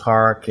Peace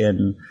Park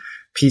and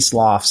Peace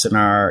Lofts in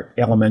our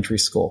elementary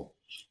school.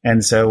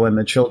 And so when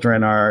the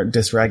children are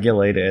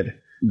dysregulated,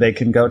 they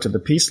can go to the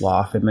Peace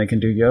Loft and they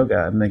can do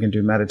yoga and they can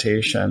do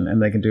meditation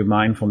and they can do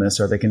mindfulness,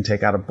 or they can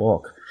take out a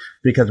book,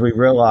 because we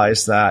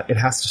realize that it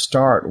has to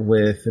start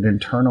with an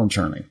internal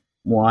journey,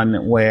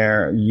 one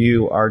where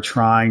you are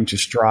trying to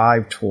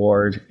strive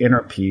toward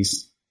inner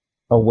peace,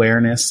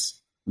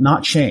 awareness,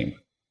 not shame.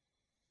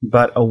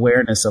 but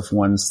awareness of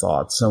one's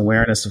thoughts,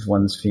 awareness of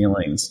one's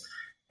feelings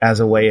as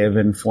a way of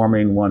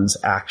informing one's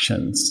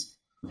actions.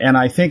 And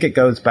I think it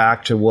goes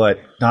back to what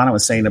Donna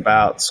was saying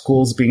about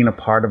schools being a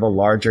part of a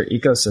larger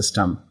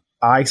ecosystem.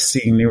 I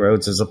see New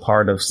Roads as a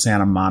part of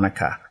Santa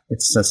Monica.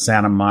 It's a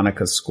Santa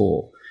Monica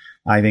school.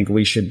 I think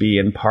we should be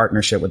in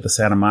partnership with the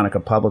Santa Monica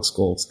Public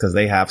Schools because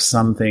they have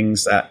some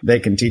things that they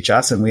can teach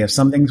us and we have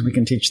some things we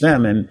can teach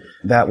them, and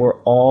that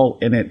we're all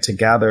in it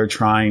together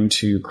trying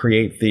to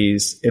create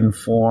these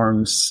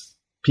informed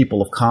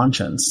people of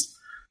conscience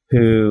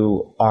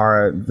who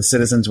are the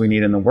citizens we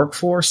need in the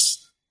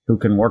workforce, who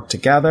can work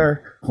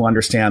together, who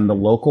understand the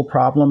local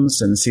problems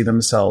and see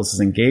themselves as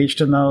engaged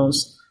in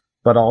those,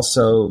 but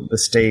also the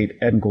state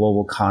and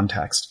global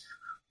context.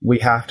 We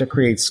have to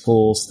create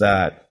schools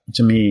that,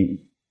 to me,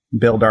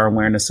 build our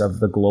awareness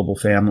of the global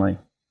family.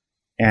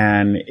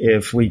 And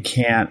if we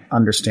can't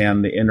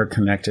understand the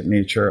interconnected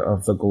nature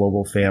of the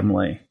global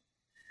family,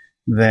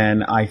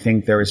 then I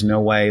think there is no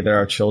way that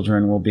our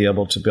children will be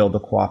able to build the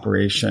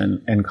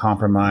cooperation and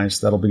compromise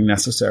that'll be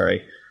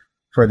necessary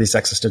for these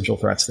existential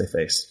threats they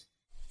face.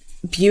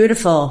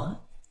 Beautiful.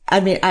 I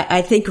mean,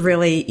 I think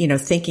really,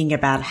 thinking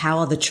about how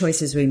all the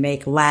choices we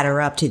make ladder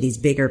up to these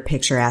bigger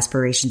picture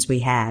aspirations we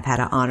have, how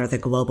to honor the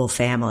global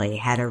family,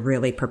 how to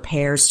really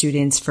prepare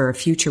students for a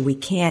future we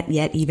can't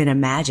yet even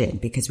imagine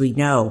because we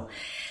know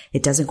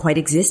it doesn't quite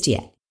exist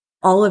yet.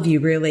 All of you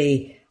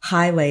really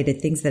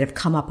highlighted things that have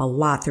come up a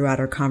lot throughout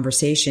our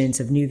conversations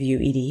of New View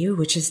EDU,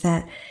 which is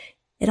that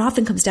it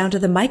often comes down to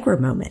the micro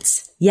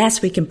moments.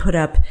 Yes, we can put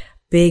up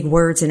big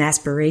words and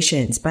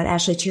aspirations. But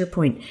Ashley, to your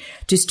point,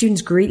 do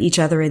students greet each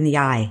other in the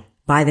eye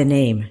by the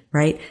name,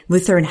 right?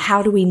 Lutheran,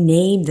 how do we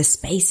name the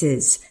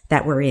spaces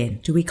that we're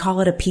in? Do we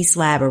call it a peace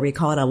lab or we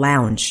call it a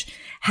lounge?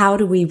 How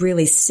do we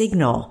really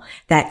signal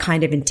that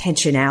kind of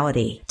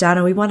intentionality?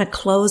 Donna, we want to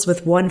close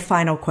with one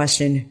final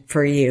question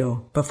for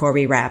you before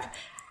we wrap.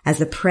 As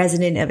the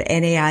president of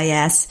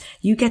NAIS,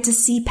 you get to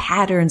see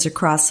patterns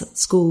across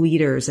school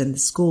leaders and the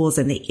schools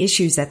and the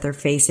issues that they're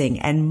facing.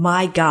 And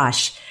my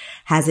gosh,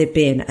 has it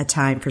been a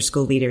time for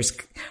school leaders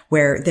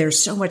where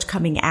there's so much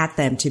coming at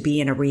them to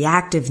be in a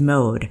reactive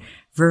mode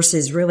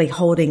versus really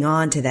holding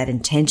on to that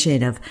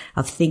intention of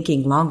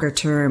thinking longer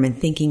term and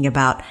thinking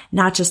about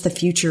not just the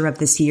future of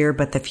this year,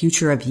 but the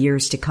future of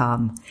years to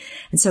come.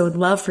 And so I'd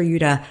love for you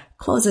to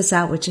close us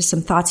out with just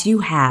some thoughts you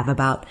have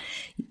about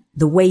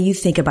the way you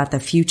think about the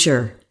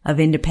future of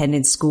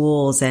independent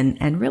schools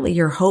and really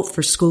your hope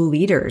for school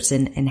leaders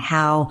and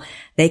how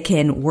they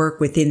can work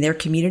within their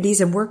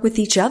communities and work with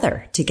each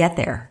other to get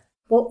there.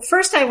 Well,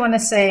 first I want to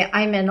say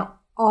I'm in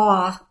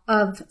awe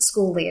of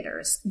school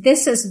leaders.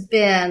 This has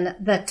been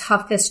the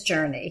toughest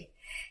journey.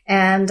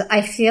 And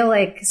I feel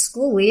like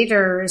school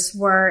leaders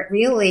were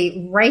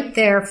really right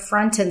there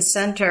front and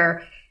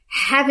center,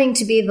 having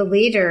to be the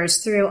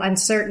leaders through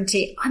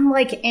uncertainty,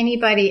 unlike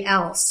anybody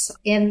else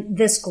in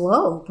this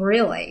globe,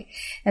 really.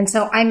 And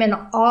so I'm in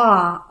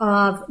awe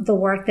of the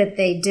work that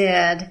they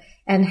did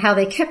and how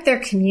they kept their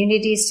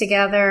communities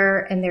together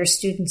and their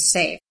students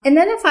safe. And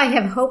then if I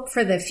have hope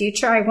for the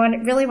future, I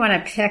really want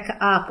to pick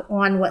up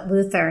on what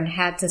Lutheran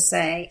had to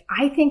say.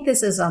 I think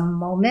this is a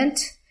moment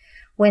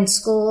when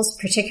schools,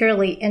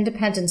 particularly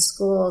independent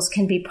schools,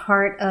 can be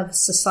part of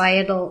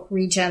societal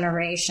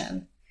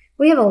regeneration.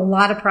 We have a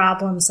lot of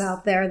problems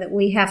out there that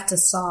we have to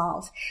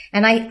solve.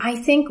 And I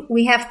think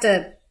we have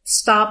to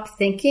stop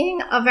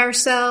thinking of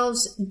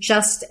ourselves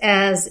just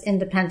as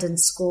independent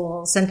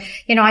schools. And,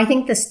 I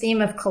think this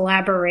theme of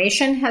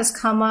collaboration has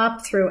come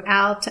up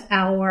throughout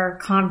our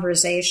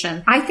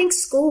conversation. I think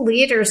school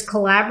leaders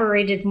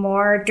collaborated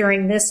more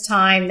during this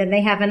time than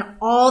they have in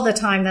all the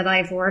time that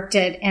I've worked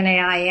at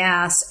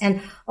NAIS.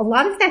 And a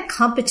lot of that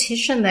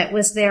competition that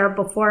was there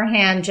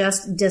beforehand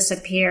just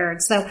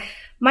disappeared. So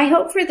my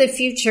hope for the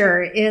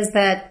future is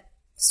that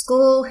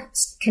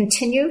schools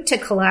continue to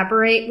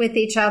collaborate with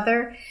each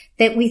other,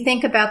 that we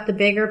think about the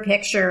bigger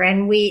picture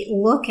and we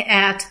look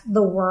at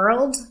the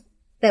world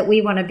that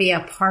we want to be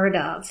a part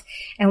of.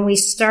 And we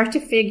start to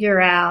figure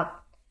out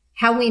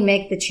how we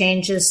make the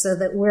changes so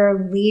that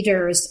we're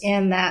leaders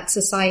in that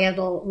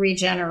societal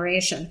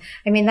regeneration.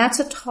 I mean, that's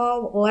a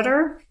tall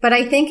order, but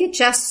I think it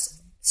just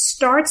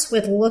starts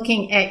with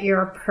looking at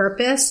your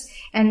purpose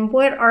and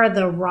what are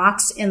the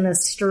rocks in the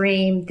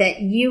stream that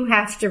you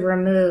have to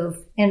remove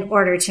in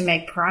order to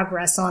make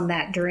progress on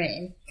that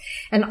dream.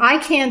 And I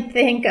can't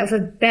think of a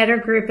better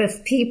group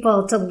of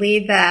people to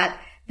lead that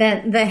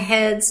than the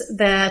heads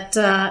that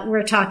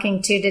we're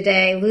talking to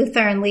today.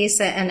 Luther and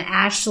Lisa and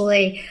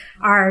Ashley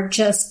are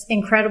just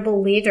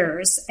incredible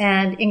leaders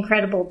and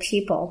incredible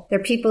people. They're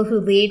people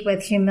who lead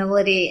with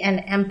humility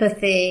and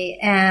empathy,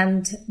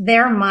 and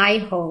they're my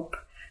hope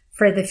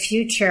for the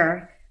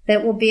future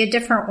that will be a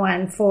different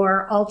one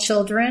for all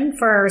children,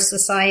 for our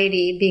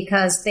society,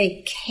 because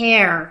they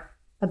care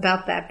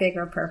about that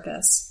bigger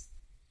purpose.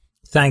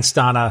 Thanks,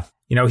 Donna.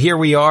 Here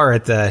we are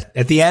at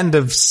the end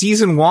of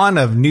season 1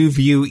 of New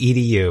View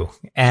EDU,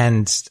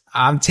 and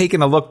I'm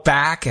taking a look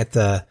back at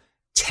the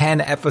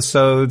 10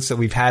 episodes that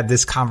we've had.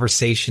 This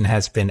conversation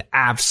has been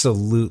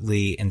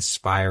absolutely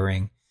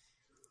inspiring.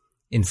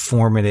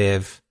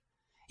 informative.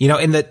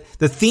 And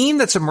the theme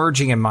that's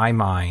emerging in my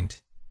mind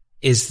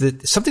is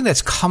that something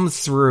that's come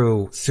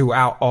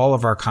throughout all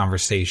of our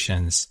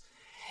conversations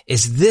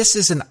is this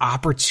is an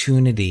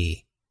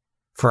opportunity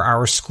for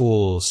our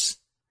schools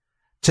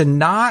to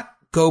not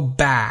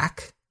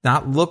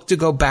look to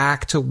go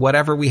back to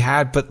whatever we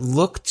had, but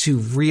look to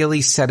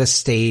really set a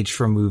stage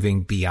for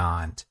moving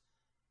beyond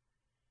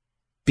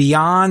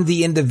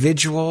the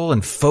individual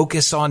and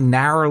focus on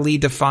narrowly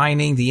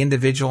defining the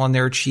individual and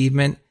their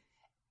achievement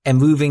and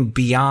moving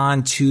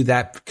beyond to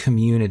that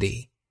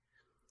community,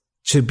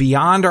 to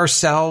beyond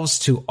ourselves,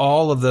 to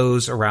all of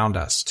those around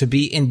us, to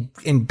be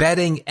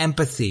embedding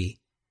empathy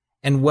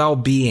and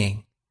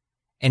well-being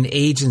and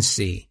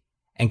agency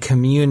and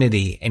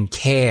community and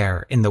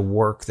care in the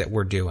work that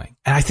we're doing.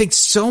 And I think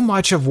so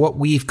much of what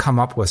we've come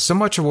up with, so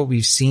much of what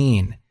we've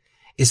seen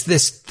is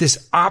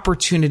this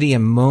opportunity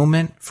and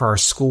moment for our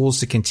schools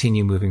to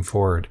continue moving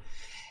forward.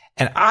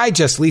 And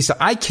Lisa,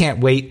 I can't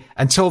wait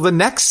until the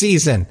next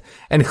season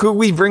and who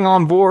we bring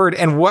on board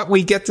and what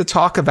we get to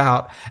talk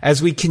about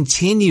as we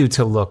continue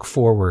to look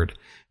forward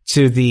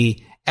to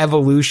the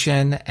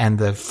evolution and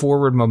the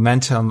forward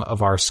momentum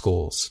of our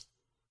schools.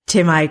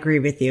 Tim, I agree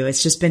with you.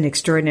 It's just been an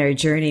extraordinary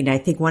journey. And I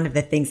think one of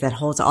the things that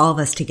holds all of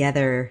us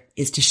together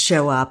is to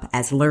show up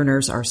as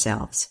learners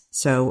ourselves.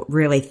 So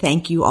really,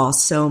 thank you all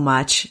so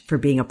much for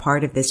being a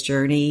part of this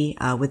journey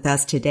with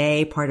us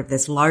today, part of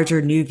this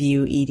larger New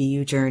View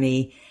EDU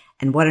journey.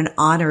 And what an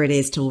honor it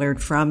is to learn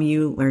from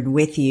you, learn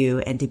with you,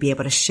 and to be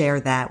able to share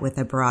that with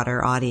a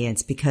broader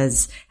audience.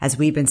 Because as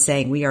we've been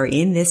saying, we are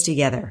in this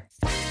together.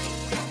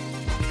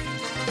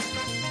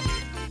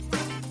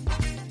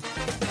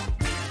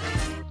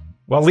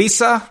 Well,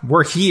 Lisa,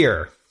 we're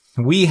here.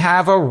 We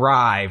have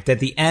arrived at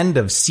the end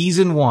of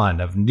season 1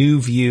 of New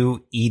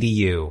View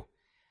EDU.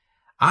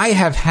 I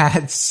have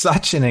had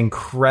such an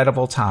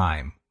incredible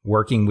time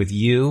working with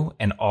you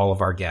and all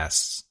of our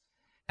guests.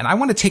 And I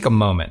want to take a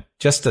moment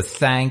just to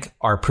thank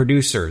our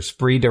producers,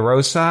 Bree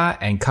DeRosa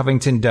and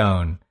Covington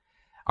Doan,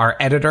 our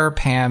editor,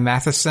 Pam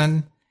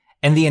Matheson,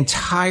 and the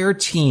entire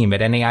team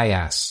at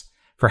NAIS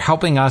for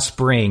helping us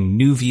bring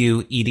New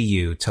View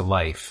EDU to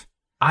life.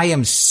 I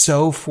am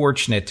so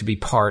fortunate to be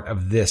part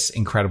of this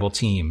incredible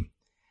team.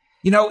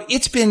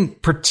 It's been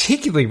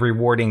particularly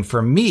rewarding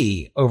for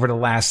me over the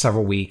last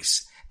several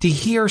weeks to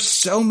hear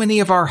so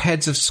many of our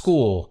heads of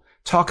school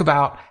talk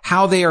about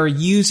how they are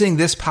using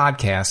this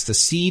podcast to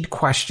seed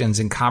questions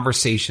and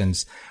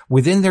conversations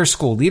within their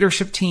school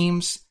leadership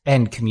teams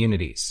and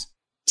communities.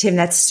 Tim,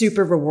 that's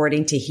super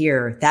rewarding to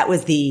hear. That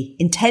was the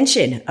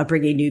intention of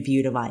bringing New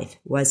View to life,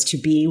 was to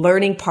be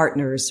learning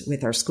partners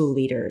with our school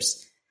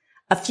leaders.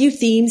 A few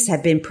themes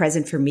have been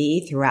present for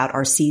me throughout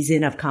our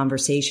season of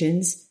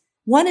conversations.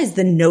 One is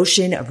the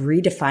notion of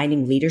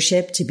redefining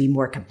leadership to be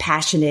more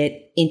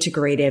compassionate,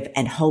 integrative,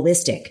 and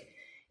holistic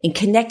in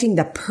connecting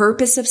the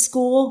purpose of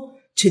school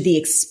to the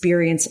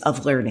experience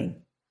of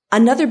learning.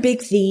 Another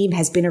big theme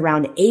has been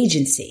around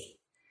agency,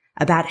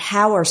 about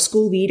how our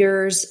school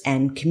leaders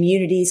and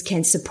communities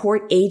can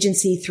support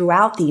agency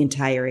throughout the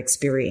entire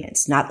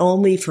experience, not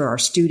only for our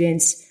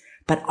students,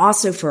 but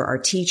also for our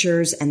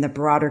teachers and the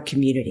broader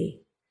community.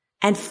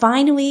 And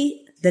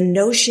finally, the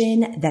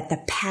notion that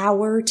the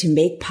power to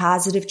make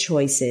positive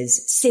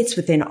choices sits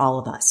within all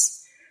of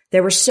us.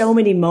 There were so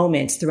many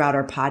moments throughout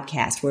our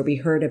podcast where we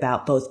heard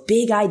about both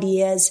big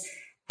ideas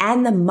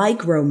and the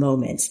micro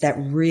moments that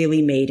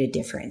really made a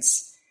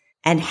difference.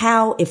 And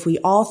how, if we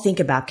all think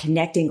about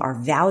connecting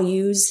our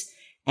values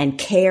and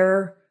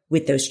care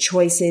with those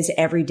choices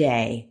every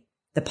day,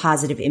 the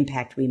positive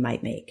impact we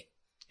might make.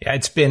 Yeah,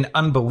 it's been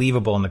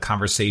unbelievable in the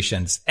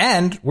conversations,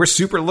 and we're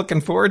super looking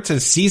forward to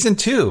season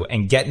 2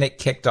 and getting it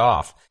kicked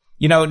off.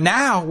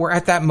 Now we're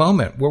at that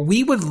moment where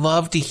we would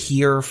love to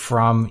hear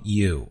from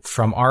you,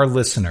 from our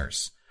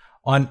listeners,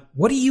 on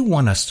what do you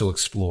want us to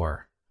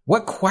explore?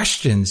 What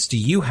questions do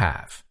you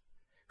have?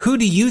 Who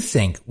do you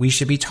think we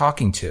should be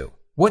talking to?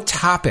 What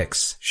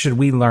topics should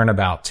we learn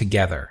about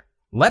together?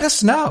 Let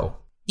us know.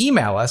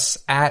 Email us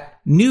at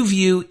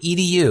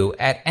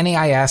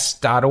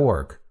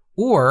newviewedu@nais.org.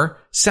 Or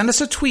send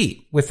us a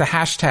tweet with the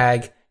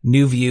hashtag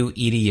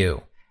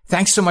NewViewEDU.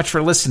 Thanks so much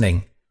for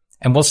listening,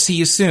 and we'll see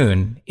you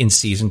soon in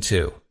season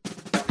 2.